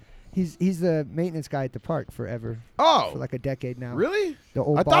 but he's the maintenance guy at the park forever Oh, for like a decade now. really? The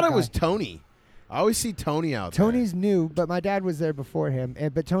old I thought Bob it was guy. Tony. I always see Tony out Tony's new, but my dad was there before him.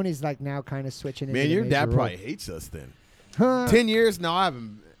 But Tony's like now kind of switching. there. Man, into your the dad major probably hates us then. role. Huh? 10 years? No, I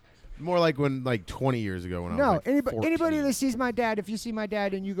haven't. More like 20 years ago when I No, was like anybody 14. that sees my dad, if you see my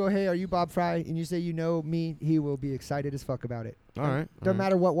dad and you go, "Hey, are you Bob Fry?" and you say you know me, he will be excited as fuck about it. All right. Doesn't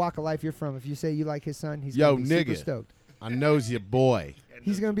matter what walk of life you're from. If you say you like his son, he's Yo, gonna be super nigga. stoked. I knows your boy.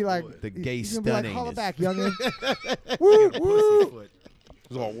 He's gonna be like The gay he's gonna be like, stunning holla is- back, youngin. Woo, woo.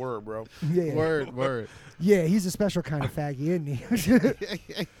 It's all word, bro. Yeah, Word. yeah, he's a special kind of faggy, isn't he?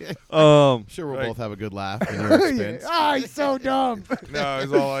 Sure, we'll Right. both have a good laugh at your expense. Ah, he's so dumb. No,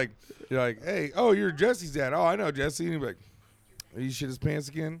 he's all like, you're like, hey, oh, you're Jesse's dad. Oh, I know Jesse. And he's like, are you shit his pants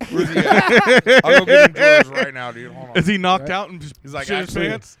again? Where's he at? I'll go get him drawers right now, dude. Hold on. Is he knocked Right. out and just He's like, shit his actually,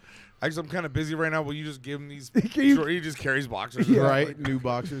 pants? I'm kind of busy right now. Will you just give him these? Can you- He just carries boxers. Yeah. Right? New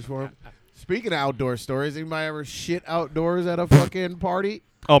boxers for him. Speaking of outdoor stories, anybody ever shit outdoors at a fucking party?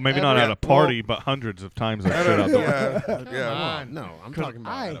 Oh, maybe not Yeah, at a party, but hundreds of times I've shit outdoors. Yeah. No, I'm talking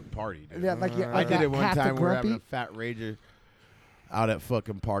about at a party, dude. Yeah, like, I did that it one half the time. We were having a grumpy. fat rager out at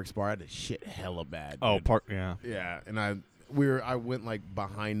fucking Parks Bar. I had to shit hella bad. Oh, dude. yeah. Yeah, and I went like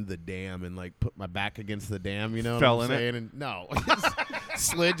behind the dam and like put my back against the dam, you know Fell what I'm in it? saying? And no.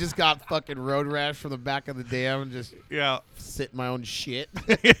 Slid just got fucking road rash from the back of the dam and just Yeah. sit in my own shit.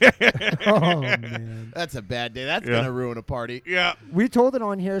 Oh man. That's a bad day. That's Yeah. gonna ruin a party. Yeah. We told it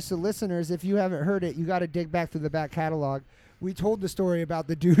on here, so listeners, if you haven't heard it, you got to dig back through the back catalog. We told the story about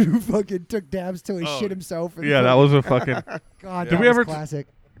the dude who fucking took dabs till he Oh. shit himself. And Yeah, that was a fucking. God. Did that we was ever- classic?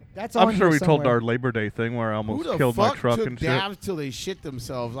 That's on I'm sure here we told somewhere. our Labor Day thing where I Who almost the killed my fuck truck took and shit. dabs till they shit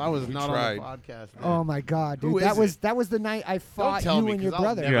themselves? I was not tried. on the podcast. Man. Oh my God, Who dude! is That was the night I Don't fought tell you me, and your 'cause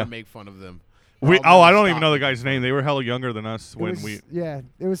brother. I'll never Yeah. make fun of them. We, I'll I never don't even stop know the them. guy's name. They were hella younger than us It when was, we yeah,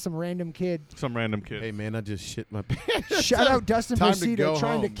 it was some random kid. some random kid. Hey man, I just shit my pants. Shout out Dustin Time to Procida go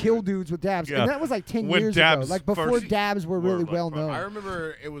trying to home, kill dude. dudes with dabs, Yeah. and that was like 10 When years ago, dabs like before first dabs were really like, well fuck. I known.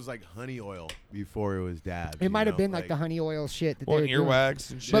 remember it was like honey oil before it was dabs. It you might have know, been like the honey oil shit that Well, they were doing. earwax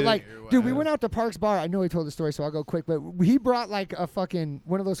and shit. But like, dude, we Earwax. went out to Parks Bar. I know he told the story, so I'll go quick. But he brought like a fucking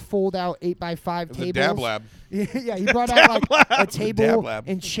one of those fold-out 8x5 it was a tables. dab lab. Yeah, he brought out like a Dab table lab.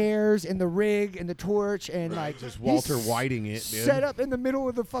 and chairs and the rig rig and the torch and like Just he's Walter Whiting it, dude. set up in the middle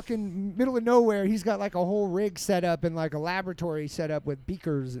of the fucking middle of nowhere. He's got like a whole rig set up and like a laboratory set up with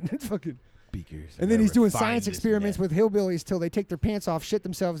beakers and fucking. Beakers. And then he's doing Refine science this experiments net. with hillbillies till they take their pants off, shit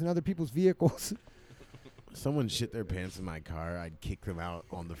themselves in other people's vehicles. Someone shit their pants in my car, I'd kick them out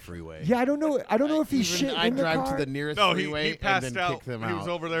on the freeway. Yeah, I don't know if he shit I'd in the drive car. to the nearest No, freeway he passed and then out. kick them He out. was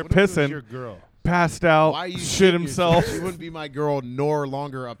over there What if it was pissing, your girl? passed out, Why you shit shitting himself. yourself? She wouldn't be my girl, nor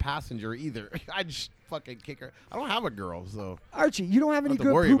longer a passenger either. I'd fucking kick her. I don't have a girl, so Archie, you don't have any Don't have to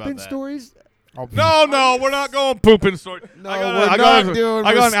good worry about pooping that. stories? No, we're not going pooping story. no, I got we're I not got doing.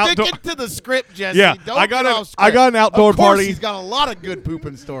 I got we're an outdoor. sticking to the script, Jesse. Yeah, Don't I got get an off script. I got an outdoor Of course, party. he's got a lot of good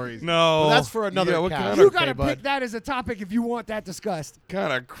pooping stories. No, But that's for another Yeah, what cast. kind You of- gotta bud. pick that as a topic if you want that discussed.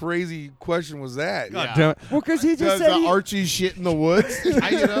 kind of crazy question was that? God Yeah. damn it. Well, because he just Does said the he, Archie shit in the woods?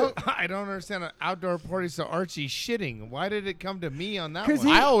 I don't understand an outdoor party. So Archie shitting. Why did it come to me on that 'Cause one?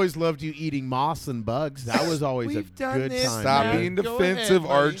 he- I always loved you eating moss and bugs. That was always a We've done good this. time. Stop man. being Go defensive, ahead,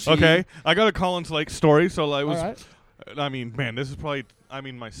 buddy. Archie. Okay, I got a Collins Lake story. So I was. All right. I mean, man, this is probably. I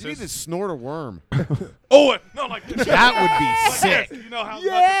mean, my You need to sister. snort a worm. Oh no, like That would be sick. You know how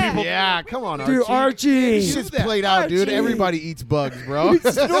Yeah. people. Yeah, come on, Archie. dude, Archie. This shit's played out, dude. Archie. Everybody eats bugs, bro.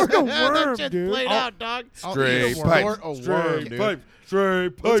 Snort a worm, That shit's dude. played out, dog. Straight Snort pipe. a worm, Straight dude. pipe.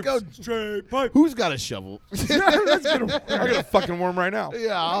 Straight Let's pipe. go. Straight pipe. Who's got a shovel? I got a fucking worm right now.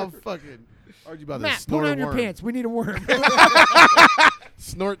 Yeah, I'll fucking. Archie about to Matt, snort put a on your worm. pants. We need a worm.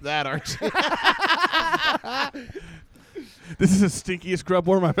 Snort that, Archie. This is the stinkiest grub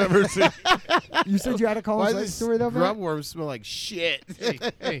worm I've ever seen. You said you had a Why Collins does Lake this story though, grub Matt? worm smell like shit? hey.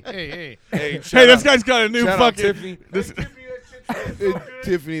 Hey, Hey, shout this out- guy's got a new shout out fucking. Tiffany. This,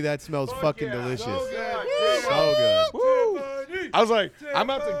 Tiffany, that smells fucking delicious. So So good. I was like, I'm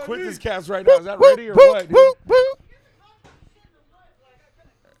about to quit this cast right now. Is that ready or what? dude?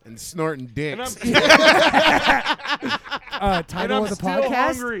 And snorting dicks. And Title I'm of the still podcast: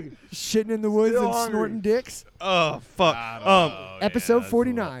 hungry. Shitting in the woods Still and hungry. snorting dicks. oh fuck. Episode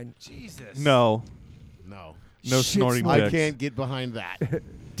 49. Jesus. No, No. no Shit snorting snorting. I dicks. can't get behind that.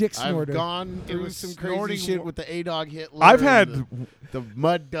 Dick I've snorter. gone through was some crazy snorting shit wo- with the A-Dog Hitler. I've and had. the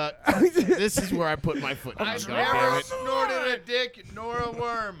mud duck. This is where I put my foot down. I've God damn never it. snorted a dick nor a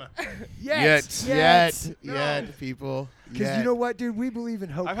worm. Yet, people. Because Yet. you know what, dude? We believe in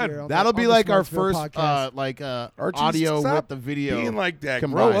hope I've had- here. On That'll the, be on the like our Smartsville first, podcast. Archie, audio stop with the video. being like that.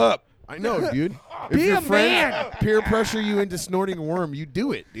 combined. Grow up. I know, dude. If Be your a friends man. peer pressure you into snorting a worm, you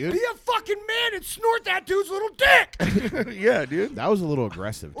do it, dude. Be a fucking man and snort that dude's little dick. Yeah, dude. That was a little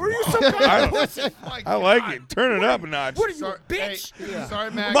aggressive. Or dude. you some kind of pussy. I like it. Turn it up a notch. What are you, Sorry, a bitch? Hey,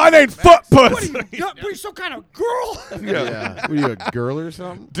 sorry, Matt. Mine ain't foot What are puss. you? What are you, some kind of girl? Yeah. What are you, a girl or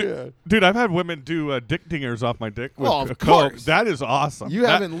something? Dude, I've had women do dick dingers off my dick with Oh, of a coke. course. That is awesome. You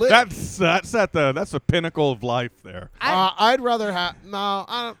haven't lived. That's at that's the pinnacle of life there. I'd rather have. No,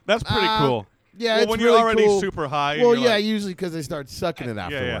 I don't. That's pretty cool. Yeah, Well, it's when really you're already cool. super high. and Well, you're yeah, like- usually because they start sucking it yeah.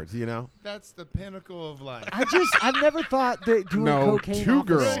 afterwards, you know? That's the pinnacle of life. I've never thought that doing No, cocaine two off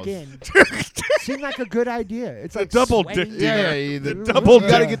girls. the skin seemed like a good idea. It's like double sweaty. dick Yeah, dinger. the double you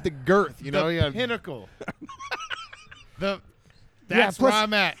got to dick. get the girth, you know? the You gotta, pinnacle. That's plus- where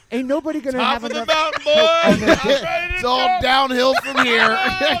I'm at. Ain't nobody gonna Top have of the enough. mountain, boys. I'm ready it's to all go. downhill from here.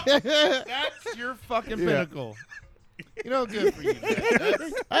 That's your fucking pinnacle. You know, good for you,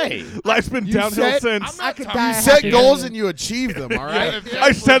 man. Hey, Life's been You downhill said- since. I could You die. you a set happy goals man. and you achieve them, all right?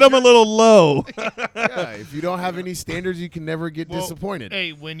 I set them a little low. Yeah, if you don't have any standards, you can never get Well, disappointed.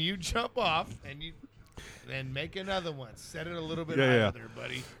 Hey, when you jump off and you then make another one, set it a little bit Yeah, higher yeah. there,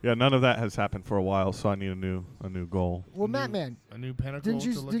 buddy. Yeah, none of that has happened for a while, so I need a new goal. Well, Matt, man, A new pinnacle didn't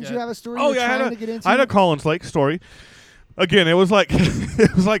you to look didn't at. you have a story Oh you're yeah, trying to get into? I had a Collins Lake story. Again, it was like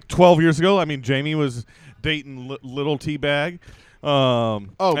it was like 12 years ago. I mean, Jamie was dating Little Teabag. Oh,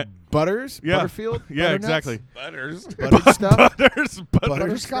 uh, Butters? yeah. Butterfield? Yeah, Butternuts? exactly. Butters. Butter stuff?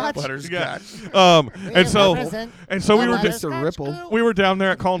 Butterscotch. Butterscotch. And so we were Mr. Ripple. we were down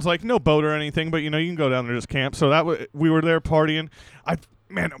there at Collins Lake, no boat or anything, but you know you can go down there just camp. So that we were there partying.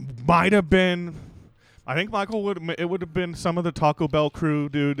 It might have been. I think Michael it would have been some of the Taco Bell crew,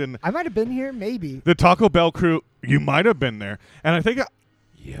 dude, and I might have been here, maybe. the Taco Bell crew. You might have been there, and I think,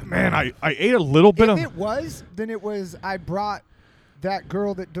 I ate a little bit If of. it was, then it was. I brought that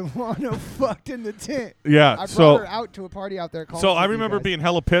girl that Delano fucked in the tent. Yeah, I brought so her out to a party out there. so I remember being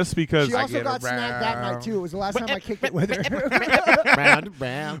hella pissed because. She also get got snagged that night around. too. It was the last time I kicked it with her. Round,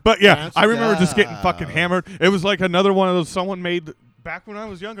 round, But yeah, round, I remember just getting round. fucking hammered. It was like another one of those. Someone made back when I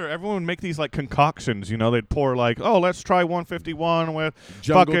was younger, everyone would make these like concoctions. You know, they'd pour like, oh, let's try 151 with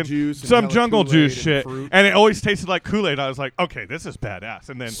Jungle fucking juice and some hella jungle Kool-Aid juice and shit, fruit. and it always tasted like Kool-Aid. I was like, okay, this is badass.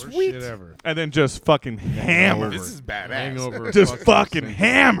 And then Worst shit ever. and then just fucking hammered. This is badass. Hangover. Just fucking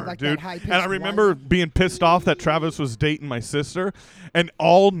hammered, Like that dude. high-pitched And I remember whine. being pissed off that Travis was dating my sister, and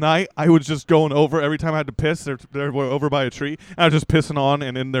all night I was just going over every time I had to piss. They were over by a tree, and I was just pissing on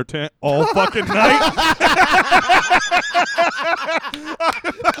and in their tent all fucking night.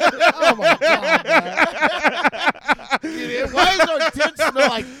 Oh my god, man. Dude, why does our tent smell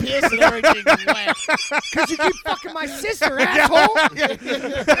like piss and everything's wet? Cause you keep fucking my sister, asshole.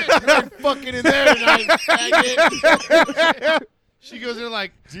 You're fucking in there tonight, faggot. She goes in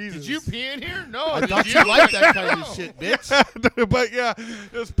like, did you pee in here? No, I did thought you? you liked that kind of shit, bitch. But yeah,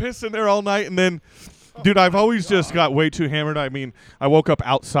 just pissing there all night, and then, dude, I've always just got way too hammered. I mean, I woke up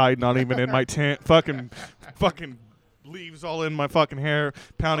outside, not even in my tent, fucking leaves all in my fucking hair,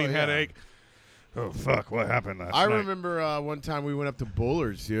 pounding Oh, yeah. headache. Oh fuck! What happened last I night? remember one time we went up to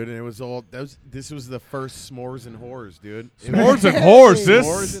Buller's, dude, and it was all this was the first s'mores and horrors, dude. S'mores and horses.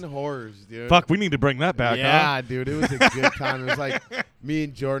 S'mores and horrors, dude. Fuck, we need to bring that back. yeah, dude, it was a good time. It was like me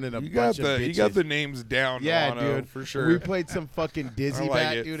and Jordan and a You got bunch of bitches. you got the names down. yeah, Delano, dude, for sure. We played some fucking dizzy I like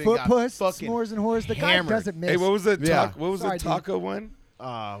bat, it. dude, and Foot got puss, fucking s'mores and whores. The guy hammered. doesn't miss. Hey, what was the Yeah. what was Sorry, the dude. taco one?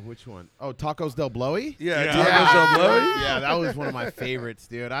 Which one? Oh, Tacos Del Blowy? Yeah, Yeah. Tacos Del Blowy. Yeah, that was one of my favorites,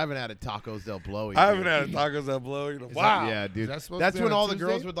 dude. I haven't had a Tacos Del Blowy. I haven't dude. had a Tacos Del Blowy in a Is while. that- yeah, dude. that supposed That's to be when on a all the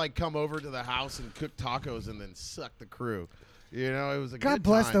girls Tuesday? would like come over to the house and cook tacos and then suck the crew. You know, it was a God good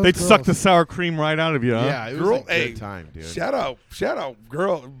bless time. those They'd girls. suck the sour cream right out of you, huh? Yeah, it was Girl, a good hey, time, dude. Shout out,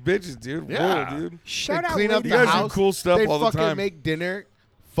 girl, bitches, dude. Yeah. Whoa, dude. Shout They'd out, clean up ladies. the You guys do house. cool stuff They'd all the fucking time. make dinner,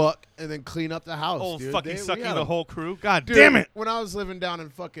 fuck, and then clean up the house. Oh, dude. fucking We sucking had the a- whole crew. God Dude, damn it! When I was living down in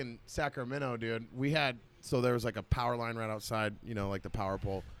fucking Sacramento, dude, we had there was like a power line right outside, you know, like the power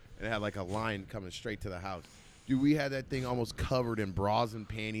pole, and it had like a line coming straight to the house. Dude, we had that thing almost covered in bras and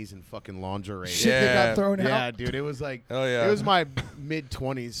panties and fucking lingerie. Shit that Yeah. got thrown Yeah, out. dude, it was like Hell yeah. it was my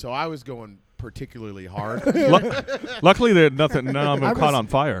mid-20s, so I was going particularly hard. Luckily, none of them I caught was- on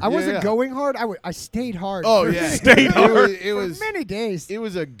fire. I wasn't yeah. going hard. I stayed hard. Oh for- yeah, Stayed It hard. was- It for was many days. it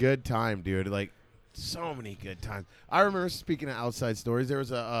was a good time, dude. Like so many good times. I remember, speaking of outside stories, there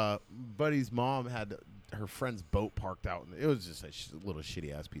was a buddy's mom had her friend's boat parked out. It was just a little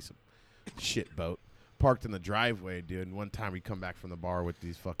shitty ass piece of shit boat parked in the driveway, dude. And one time we come back from the bar with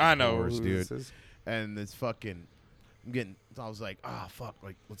these fucking I know, whores, who dude. this is. And this fucking, I was like, fuck,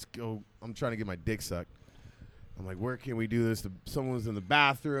 like let's go. I'm trying to get my dick sucked. I'm like, where can we do this? Someone was in the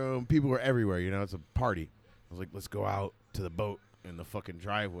bathroom. People were everywhere. You know, it's a party. I was like, let's go out to the boat in the fucking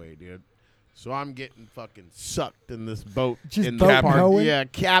driveway, dude. So I'm getting fucking sucked in this boat. Just in boat the park. going? Yeah,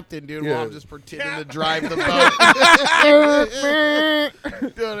 captain, dude. Yeah. While I'm just pretending to drive the boat.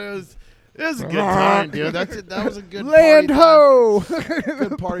 Dude, it was a good time, dude. That was a good Land party ho! time.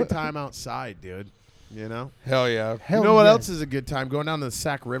 Good party time outside, dude. You know. Hell yeah. Hell you know what yeah. else is a good time? Going down to the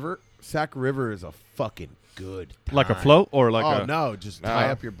Sac River. Sac River is a fucking good time. Like a float or like oh a no, just tie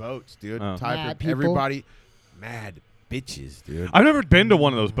No. up your boats, dude. Oh. Tie Mad up people. everybody. Mad bitches, dude. I've never been to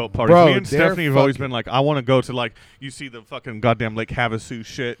one of those boat parties. Bro, Me and they're Stephanie have always fucking- been like, I want to go to like you see the fucking goddamn Lake Havasu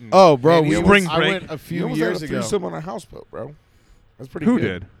shit. And Oh, bro, Man, we you spring I break. went a You few almost years had a ago. threesome on a houseboat, bro. That's pretty who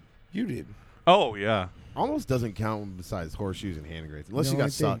good. did? You did. Oh yeah. Almost doesn't count besides horseshoes and hand grenades, unless The you got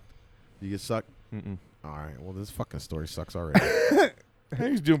only thing. sucked. You get sucked. Mm-mm. All right. Well, this fucking story sucks already. He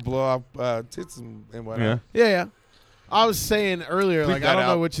was doing blow off tits and whatnot. Yeah. yeah. I was saying earlier, Bleep like I that don't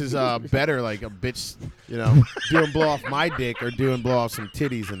know out. which is better, like a bitch, you know, doing blow off my dick or doing blow off some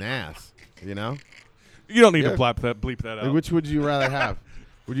titties and ass. You know, You don't need Yeah. to bleep that like, out. which would you rather have?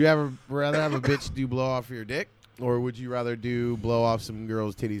 Would you rather have a bitch do blow off your dick, or would you rather do blow off some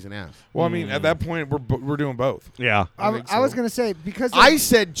girls' titties and ass? Well, I mean, at that point, we're doing both. Yeah. I think I was so. gonna say because I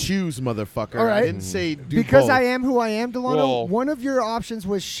said choose, motherfucker. All right. I didn't say do because both. I am who I am, Delano. Well- one of your options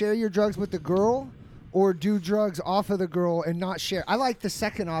was share your drugs with the girl, or do drugs off of the girl and not share. I like the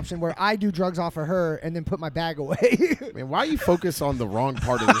second option where I do drugs off of her and then put my bag away. Man, why you focus on the wrong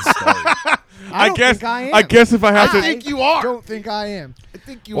part of this story? I don't guess think I am. I guess if I have I to think you are. Don't think I am. I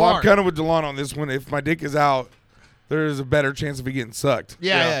think you Well, are. I'm kind of with Delon on this one. If my dick is out, there's a better chance of it getting sucked.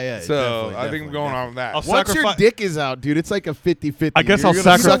 yeah. So I think I'm going on with that. I'll Once your sacrifice- dick is out, dude, it's like a 50-50. I guess You're I'll gonna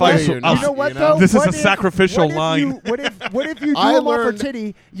suck sacrifice- it or you're I'll- not, You know what know? though? This is What a if- sacrificial what if line. You, what if you do I them off her learned-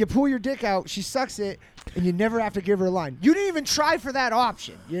 titty, you pull your dick out, she sucks it, and you never have to give her a line. You didn't even try for that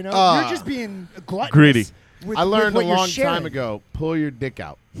option. You know, you're just being gluttonous. Greedy. With, I learned with a what you're long sharing. time ago, pull your dick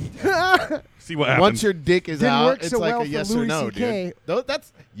out. See what happens. Once your dick is Didn't out, work it's so like well a for yes or Louis no, CK. dude.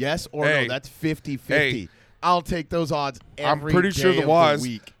 That's yes or Hey. no. That's 50-50. Hey. I'll take those odds I'm every pretty sure day the of was.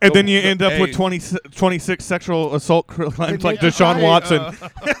 week. And then you Hey. end up with 26 sexual assault claims like naked Deshaun guy, Watson.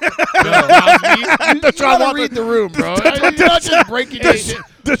 You gotta read the room, bro. You're not just breaking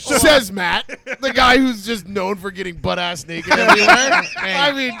it. Says Matt, the guy who's just known for getting butt-ass naked everywhere.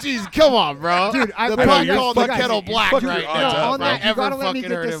 I mean, jeez, come on, bro. Dude, I the know, pot you're called the fucking- kettle black fucking right your now. odds up, on bro. that, you Ever gotta let me fucking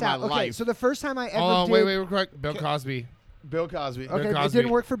get heard this in my out. Okay, life. so the first time I ever Oh, did, wait, correct. Bill Cosby. Bill Cosby. okay, it Cosby.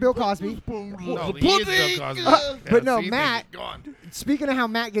 didn't work for Bill Cosby. No, he is Bill Cosby. But no, see, Matt- go on. Speaking of how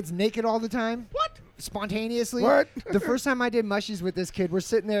Matt gets naked all the time, what? Spontaneously. What? The first time I did mushies with this kid, we're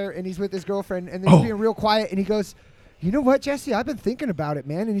sitting there and he's with his girlfriend, and then he's being real quiet, and he goes, "You know what, Jesse? I've been thinking about it,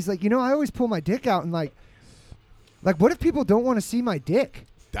 man." And he's like, "You know, I always pull my dick out, and like, what if people don't want to see my dick?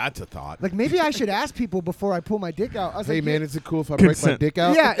 That's a thought. Like, maybe I should ask people before I pull my dick out." I was Hey, like, man, is it cool if I break my Consent. dick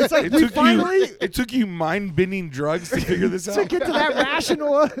out? yeah, it's like we finally It took you mind-bending drugs to figure this to out. get to that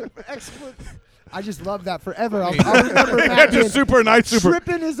rational. I just love that forever. I'll remember Matt Just super nice, super.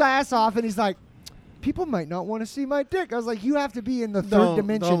 tripping his ass off, and he's like, "People might not want to see my dick." I was like, "You have to be in the 3rd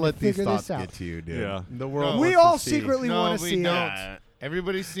dimension Don't to let these figure thoughts this out." get to you, dude. Yeah. The world We wants all to see. secretly No, want to we see don't. it.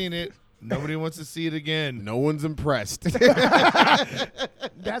 Everybody's seen it. Nobody wants to see it again. No one's impressed.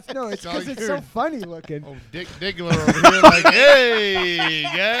 That's no, it's all because it's you're- so funny looking. Oh, Dick Diggler over here, like, hey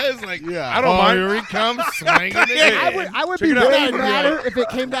guys, like, Yeah. I don't mind. Here he comes, swinging it. I would Check be it out. way madder if it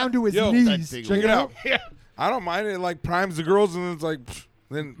came down to his Yo, knees. that Check you it know? out. I don't mind it. Like primes the girls, and it's like,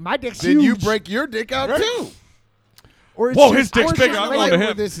 then My dick's then huge. you break your dick out too. Or it's Whoa, just- his dick's or it's bigger. just I'm I going like to later,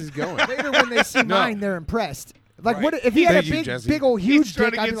 where him. this is going. later when they see mine, they're impressed. Like, Right. what if he had Thank a you, big, Jesse. big old huge He's trying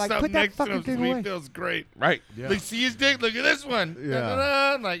dick? to I'd get be like, something put that next to fucking him, thing so he away. feels great. right. Like, see his dick? Look at this one. Yeah.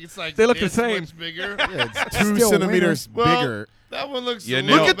 Da-da-da. Like, it's like They look the this same. much bigger. Yeah, it's 2 Still centimeters Well, bigger. That one looks You a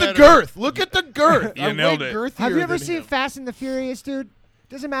nailed little Look at the better. girth. Look at the girth. You I'm nailed way it. girthier Have you ever than seen him. Fast and the Furious, dude?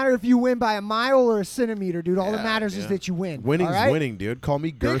 Doesn't matter if you win by a mile or a centimeter, dude. All that matters is that you win. Winning's all right? winning, dude. Call me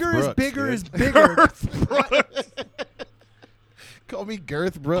Girth Bigger Brooks. is bigger dude. is bigger. Call me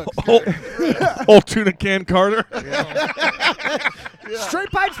Girth Brooks. Old tuna can Carter.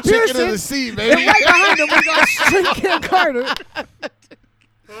 Straight pipes Chicken of Pearson. the sea, And baby. right behind him, we got Straight Can Carter.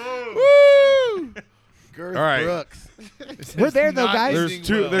 Woo! Girth All right. Brooks. We're there, though, Not guys. There's ending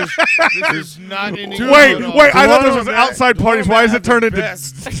two. well. There's This is not ending Wait, well at all. wait. I thought this was Delano, outside Matt, parties. Why is it turned into?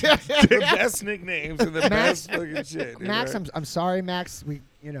 the best nicknames and the Max- best fucking shit. dude, Max, right? I'm sorry, Max.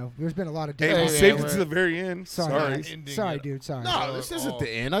 There's been a lot of Hey, days. we yeah, saved it we're- to the very end. Sorry, Sorry. Max. Ending Sorry, it. dude. Sorry. No, this isn't the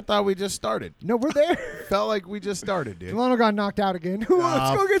end. I thought we just started. No, we're there. Felt like we just started, dude. Delano got knocked out again. Let's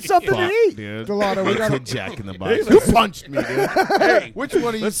Ah, go get something to fuck, eat. dude. Delano, we got Jack in the box. Who punched me, dude? Hey, Which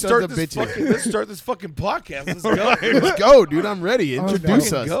one of you let's sons start of this bitches? fucking. Let's start this fucking podcast. Let's go. Let's go, dude. I'm ready. Oh,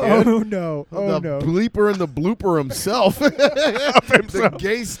 Introduce no. us, Go. dude. Oh no! Oh the no! bleeper and the blooper himself. The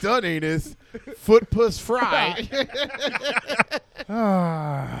gay stun anus, foot puss fry.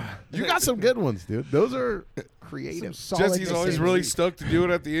 Ah, You got some good ones, dude. Those are creative. solid Jesse's always decisions. really stoked to do it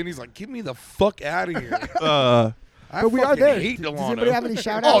at the end. He's like, "Get me the fuck out of here." I But we are fucking there. hate Does Delano. anybody have any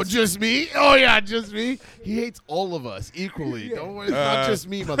shout Oh, outs? just me? Oh, yeah, just me. He hates all of us equally. Don't worry. It's not Uh, just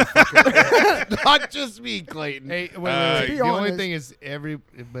me, motherfucker. Not just me, Clayton. Hey, wait, To wait. be The only honest- thing is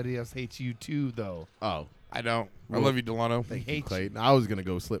everybody else hates you too, though. Oh, I don't. I Well, love you, Delano. They hate you. Clayton. I was going to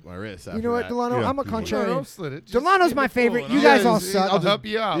go slip my wrist after You know what, that. Delano? Yeah. I'm a No, contrarian. don't slit it. Just Delano's keep my it favorite. pulling You on. guys all see, suck. I'll help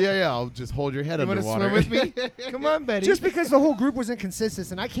you out. Yeah, I'll just hold your head You want to underwater. swim with me? Come on, Betty. Just because the whole group was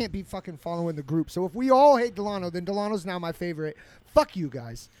inconsistent, and I can't be fucking following the group. So if we all hate Delano, then Delano's now my favorite. Fuck you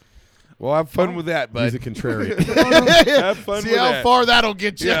guys. Well, have fun with that, He's bud. a contrarian. Have fun See with how that. far that'll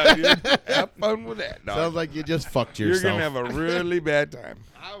get you. Yeah, dude. Have fun with that. No, Sounds like you just fucked you're yourself. gonna have a really bad time.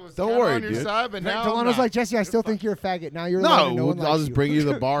 I was Don't kinda worry, on your dude. side, but now I'm Delano's not. like, Jesse, I still think you're a faggot. Now you're alone and no one No, I'll likes just you. bring you to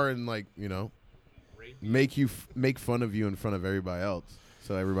the bar and make you make fun of you in front of everybody else,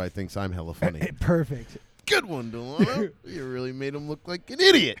 so everybody thinks I'm hella funny. Perfect. Good one, Delano. You really made him look like an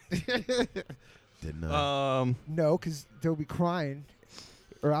idiot. Didn't I? No, because they'll be crying,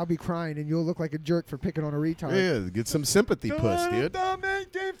 or I'll be crying, and you'll look like a jerk for picking on a retard. Yeah, get some sympathy, puss, dude.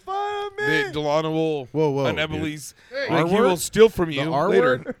 Delano will Whoa, unevely's Hey, like he R-word? will steal from you The R later.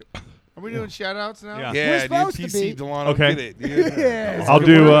 word? Are we doing shout outs now? Yeah. Yeah, supposed dude. to PC be. Delano, Okay. get it, dude. Yeah. I'll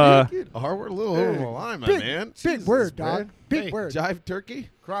do. R word, a little over the line, my Big, man. big Jesus, word, man. dog. Big Hey, word. Jive turkey.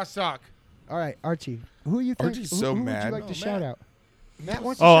 Cross sock. All right, Archie. Who you think? Archie's who, so who mad. would you like to Oh, shout Matt. out? Matt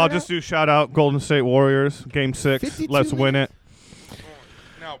wants to Oh, shout I'll out? just do shout out Golden State Warriors, Game 6. 52 Let's win it.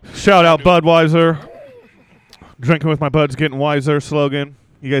 No. Shout out Budweiser. Drinking with my buds, getting wiser slogan.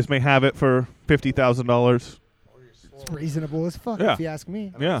 You guys may have it for $50,000. It's reasonable as fuck, Yeah. if you ask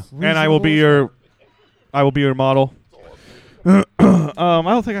me. Yeah, and I will be Reasonable your model. I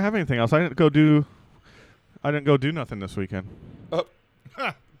don't think I have anything else. I didn't go do. I didn't go do nothing this weekend.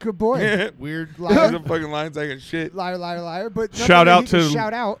 Good boy. Weird. Liar. The fucking lines like a shit. Liar, liar, liar. But Shout nothing out that he can to-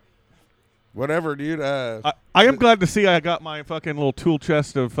 shout out. Whatever, dude. I am glad to see I got my fucking little tool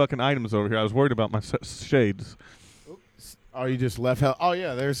chest of fucking items over here. I was worried about my shades. Oh, you just left hell. Oh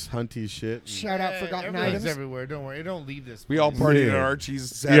yeah, there's Hunty's shit. Shout out forgotten Everything's items. everywhere. Don't worry. Don't leave this. We all place. partied at Yeah. Archie's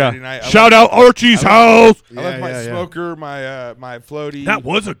Saturday night. Shout out Archie's house. I left my Yeah, yeah. smoker, my floaty. That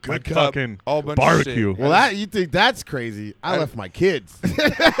was a my good cup, fucking all bunch barbecue. Of shit. Well, that you think that's crazy? I left my kids.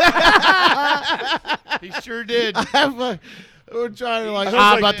 He sure did. We're trying to was I'm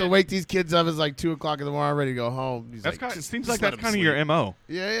like- about to wake these kids up. It's like 2:00 in the morning. I'm ready to go home. He's That's like, kind. just- Seems just like let that's him kind of sleep. your MO.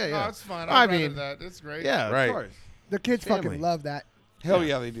 Yeah, yeah, No, yeah. it's fine. I I'm proud mean, of that. That's great. Yeah, Right. of course. The kids Family. fucking love that. Hell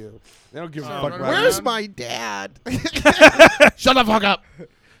yeah, they do. They don't give a So, fuck run about around. Where's it. my dad? Shut the fuck up.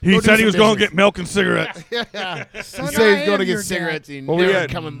 He Go said do he was some going to business. get milk and cigarettes. Yeah. He Son, said I he's going to am your get cigarettes. He's Well, we never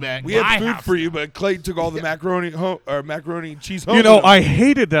had- coming back. We had My food house. for you, but Clay took all the macaroni macaroni and cheese home. You know, with him. I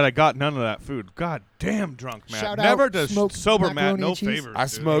hated that I got none of that food. God damn, drunk Matt. Shout Never out does smoked sober Matt macaroni no and cheese. favors. I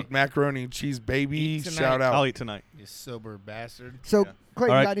dude. smoked macaroni and cheese, baby. Eat tonight. Shout out. I'll eat tonight. You sober bastard. So, Yeah. Clay, All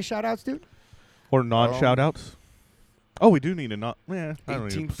you right. got any shout outs, dude? Or non-shout outs. Oh, we do need a not. Yeah, I don't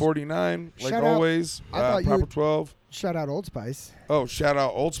need 1849, like Shout out- always. I thought you Proper would- 12. Shout out Old Spice. Oh, shout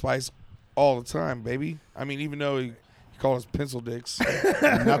out Old Spice all the time, baby. I mean, even though he called us pencil dicks,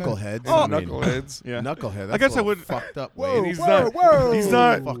 Knuckleheads. oh, I mean, knuckleheads. Yeah. Knucklehead. That's I guess a I little would- fucked up. Whoa, Wade. He's whoa, not- whoa. He's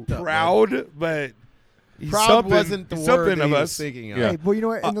not Fucked up, proud, but he's Proud something, wasn't the he's word something that of he was us. thinking of. Yeah. Hey, well, you know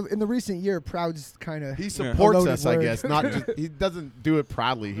what? In the recent year, Proud's kind of He Yeah. supports A loaded us, I word. guess. Not just, he doesn't do it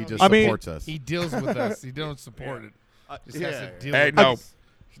proudly. He just I mean- supports us. He deals with us. He don't support it. Just has yeah. to deal Hey, with no. us.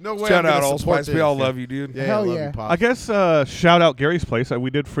 No way. Shout I'm out gonna Old support Spice. We all this. love you, dude. Yeah, Hell I love yeah. you, Pops. I guess shout out Gary's place. We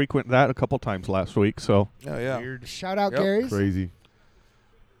did frequent that a couple times last week. So Oh, yeah. Weird. shout out Yep. Gary's. Crazy.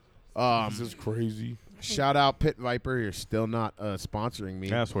 This is crazy. Shout out Pit Viper. You're still not sponsoring me.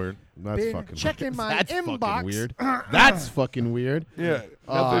 that's weird. That's Been fucking checking weird. my That's inbox. fucking weird. That's fucking weird. Yeah.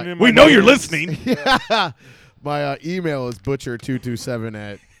 Uh, nothing in We my know you're notes. listening. My email is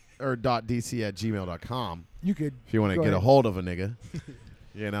butcher227 .dc@gmail.com. You could. If you want to Go get a ahead. hold of a nigga,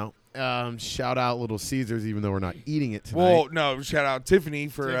 you know. Shout out Little Caesars, even though we're not eating it tonight. Well, no, shout out Tiffany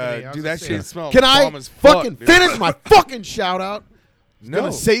for Tiffany, I was dude. gonna That say shit that. smells Can I bomb as fuck, fucking dude. finish my fucking shout out? No.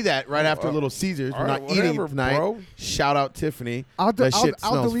 Gonna say that right after Oh, Little Caesars. We're all not right, eating whatever, tonight. bro. Shout out Tiffany. I'll That shit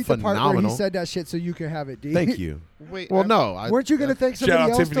I'll smells delete the part where phenomenal. he said that shit so you can have it, D. Thank you. Wait. Well, no. I, Weren't you gonna thank Shout somebody out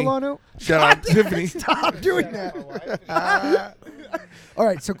else, Tiffany. Delano? Shout out Tiffany. Stop doing that. All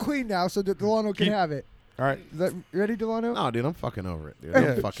right, so clean now, so that Delano can have it. All right. Is that ready, Delano? No, dude, I'm fucking over it, dude.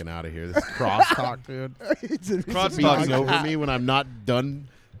 Yeah. I'm fucking out of here. This crosstalk, dude. It's a Cross big- talk. Speaking over me when I'm not done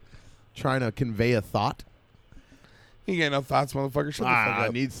trying to convey a thought. You ain't got no thoughts, motherfucker. Shut the fuck I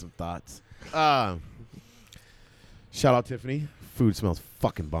up. need some thoughts. Shout out Tiffany. Food smells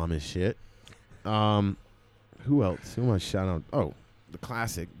fucking bomb as shit. Who else? Who am I shout out? Oh, the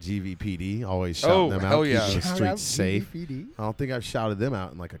classic GVPD. Always shouting Oh, them hell out. yeah. Keeping the Shout out streets safe. GVPD. I don't think I've shouted them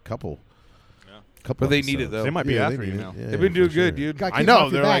out in like a couple. Yeah. Couple But they need it, episodes. though. They might be Yeah, after they you need now. it. Yeah, They've been doing for good, sure. dude. Gotta I keep know. off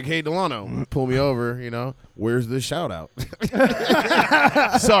your They're back. like, hey, Delano, pull me over. You know, where's the shout out?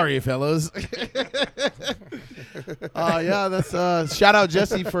 Sorry, fellas. Yeah, that's shout out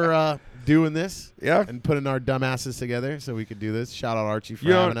Jesse for doing this Yeah. and putting our dumbasses together so we could do this. Shout out Archie for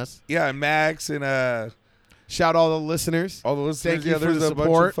You know, having us. Yeah, and Max and Shout all the listeners. all the listeners. Thank you Yeah, for there's the a bunch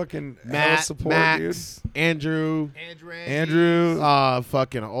support. of fucking hella Matt, support, Max, Andrew, Andrew.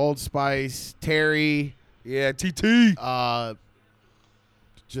 fucking Old Spice, Terry, Yeah, TT.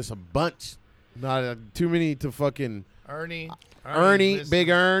 just a bunch. Not too many to fucking. Ernie. Ernie, Big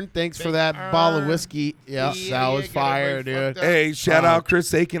Ern, thanks for Big that ball of Ern. whiskey. Yeah, Yeah, that was get fire, everybody dude. fucked up. Hey, shout Uh, out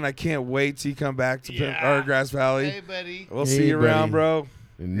Chris Aiken. I can't wait till you come back to Yeah. Grass Valley. Hey, buddy. We'll Hey, see you around, buddy. bro.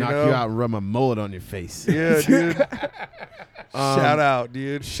 And knock know? you out and rub my mullet on your face. Yeah, dude. Shout out,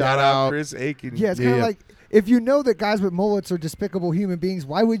 dude. shout Shout out. out Chris Aiken. Yeah, it's kind of Yeah. like if you know that guys with mullets are despicable human beings,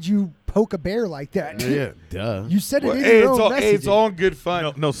 why would you poke a bear like that? Yeah, duh. You said it Well, in hey, your it's own all, message. hey, it's all in good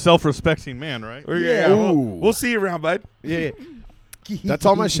fun. No self-respecting man, right? Yeah, Ooh. we'll see you around, bud. Yeah, that's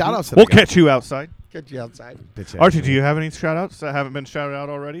all my shout outs. We'll catch you outside. Catch you outside. Archie, do you have any shout-outs that haven't been shouted out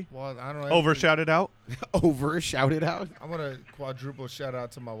already? Well, I don't know. Over-shouted out? over shout it out? I want to quadruple shout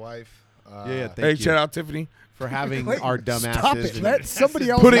out to my wife. Yeah, Hey, thank you shout out Tiffany. for having Wait, our Stop dumbasses it. and Let somebody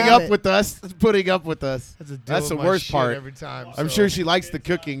else putting have up it. with us. Putting up with us. That's, a deal That's with the my worst shit part. every time. I'm so- sure she likes the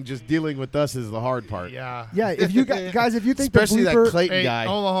cooking. Just dealing with us is the hard part. Yeah. Yeah, if you guys, if you think Especially the that blooper, Clayton Hey, guy.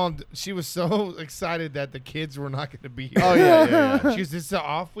 hold on, hold on. She was so excited that the kids were not going to be here. Oh yeah. She was, this is an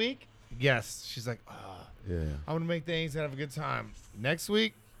off week? Yes. She's like, oh, Yeah. I'm going to make things and have a good time. Next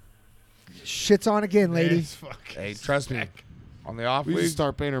week, Shit's on again, lady. It's fucking Hey, trust me. On the off We should week,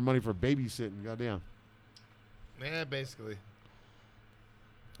 start paying her money for babysitting. Goddamn. Yeah, basically.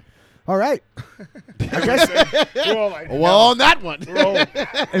 All right. I guess Well, on that one.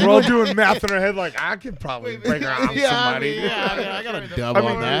 we're all doing math in our head like, I could probably break her arm somebody. I got a dub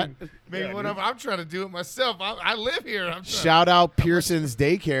on that. Maybe when I'm trying to do it myself. I live here. I'm trying. Shout out Pearson's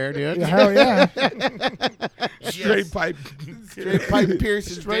Daycare, dude. hell yeah. Straight pipe. Straight pipe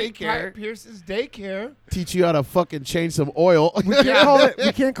Pearson's Straight Daycare. Pipe Pearson's Daycare. Teach you how to fucking change some oil. We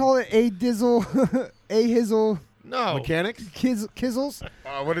can't call it a dizzle, a hizzle, No. Mechanics? kizzles.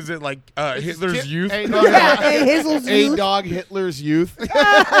 What is it like? It's just Hitler's tip- youth. Hey, no, Yeah, no. a hizzle's A youth. dog Hitler's youth.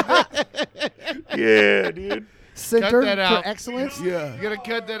 Yeah, dude. Center that for out. Excellence. Yeah. You gotta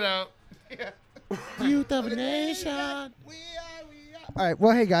cut that out. Youth of a nation. All right.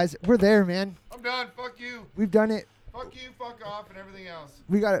 Well, hey guys, we're there, man. I'm done. Fuck you. We've done it. Fuck you. Fuck off, and everything else.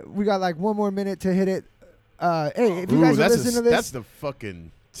 We got like one more minute to hit it. Hey, if you Ooh, guys are that's, listening to this, that's the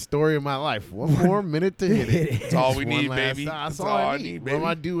fucking story of my life. One more minute to hit it. That's all we One need, last- baby. That's That's all I need, need. baby. What am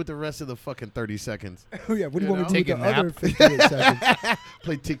I do with the rest of the fucking 30 seconds? oh yeah, what do you You want me to know? do with Take the a other nap. 58 seconds?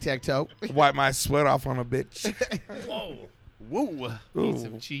 Play tic-tac-toe. Wipe my sweat off on a bitch. Woo. Ooh,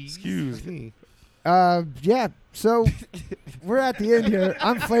 some cheese. Excuse me. Yeah. So we're at the end here.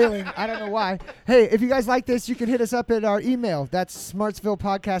 I'm flailing. I don't know why. Hey, if you guys like this, you can hit us up at our email. That's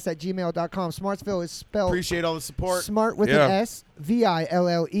smartsvillepodcast@gmail.com. Smartsville is spelled Appreciate all the support. smart with Yeah. an S,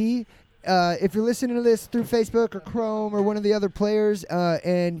 VILLE. If you're listening to this through Facebook or Chrome or one of the other players,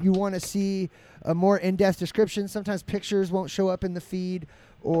 and you want to see a more in-depth description, sometimes pictures won't show up in the feed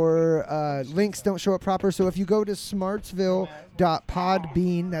or links don't show up proper. So if you go to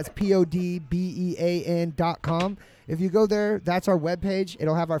smartsville.podbean, that's podbean.com. If you go there, that's our webpage.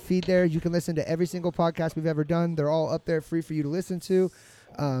 It'll have our feed there. You can listen to every single podcast we've ever done. They're all up there free for you to listen to.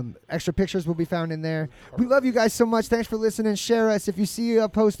 Extra pictures will be found in there. We love you guys so much. Thanks for listening. Share us. If you see a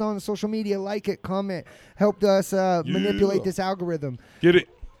post on social media, like it, comment. Help us manipulate this algorithm. Get it.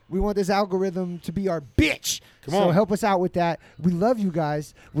 We want this algorithm to be our bitch. Come So on. help us out with that. We love you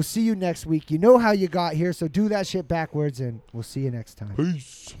guys. We'll see you next week. You know how you got here, so do that shit backwards, and we'll see you next time.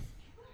 Peace.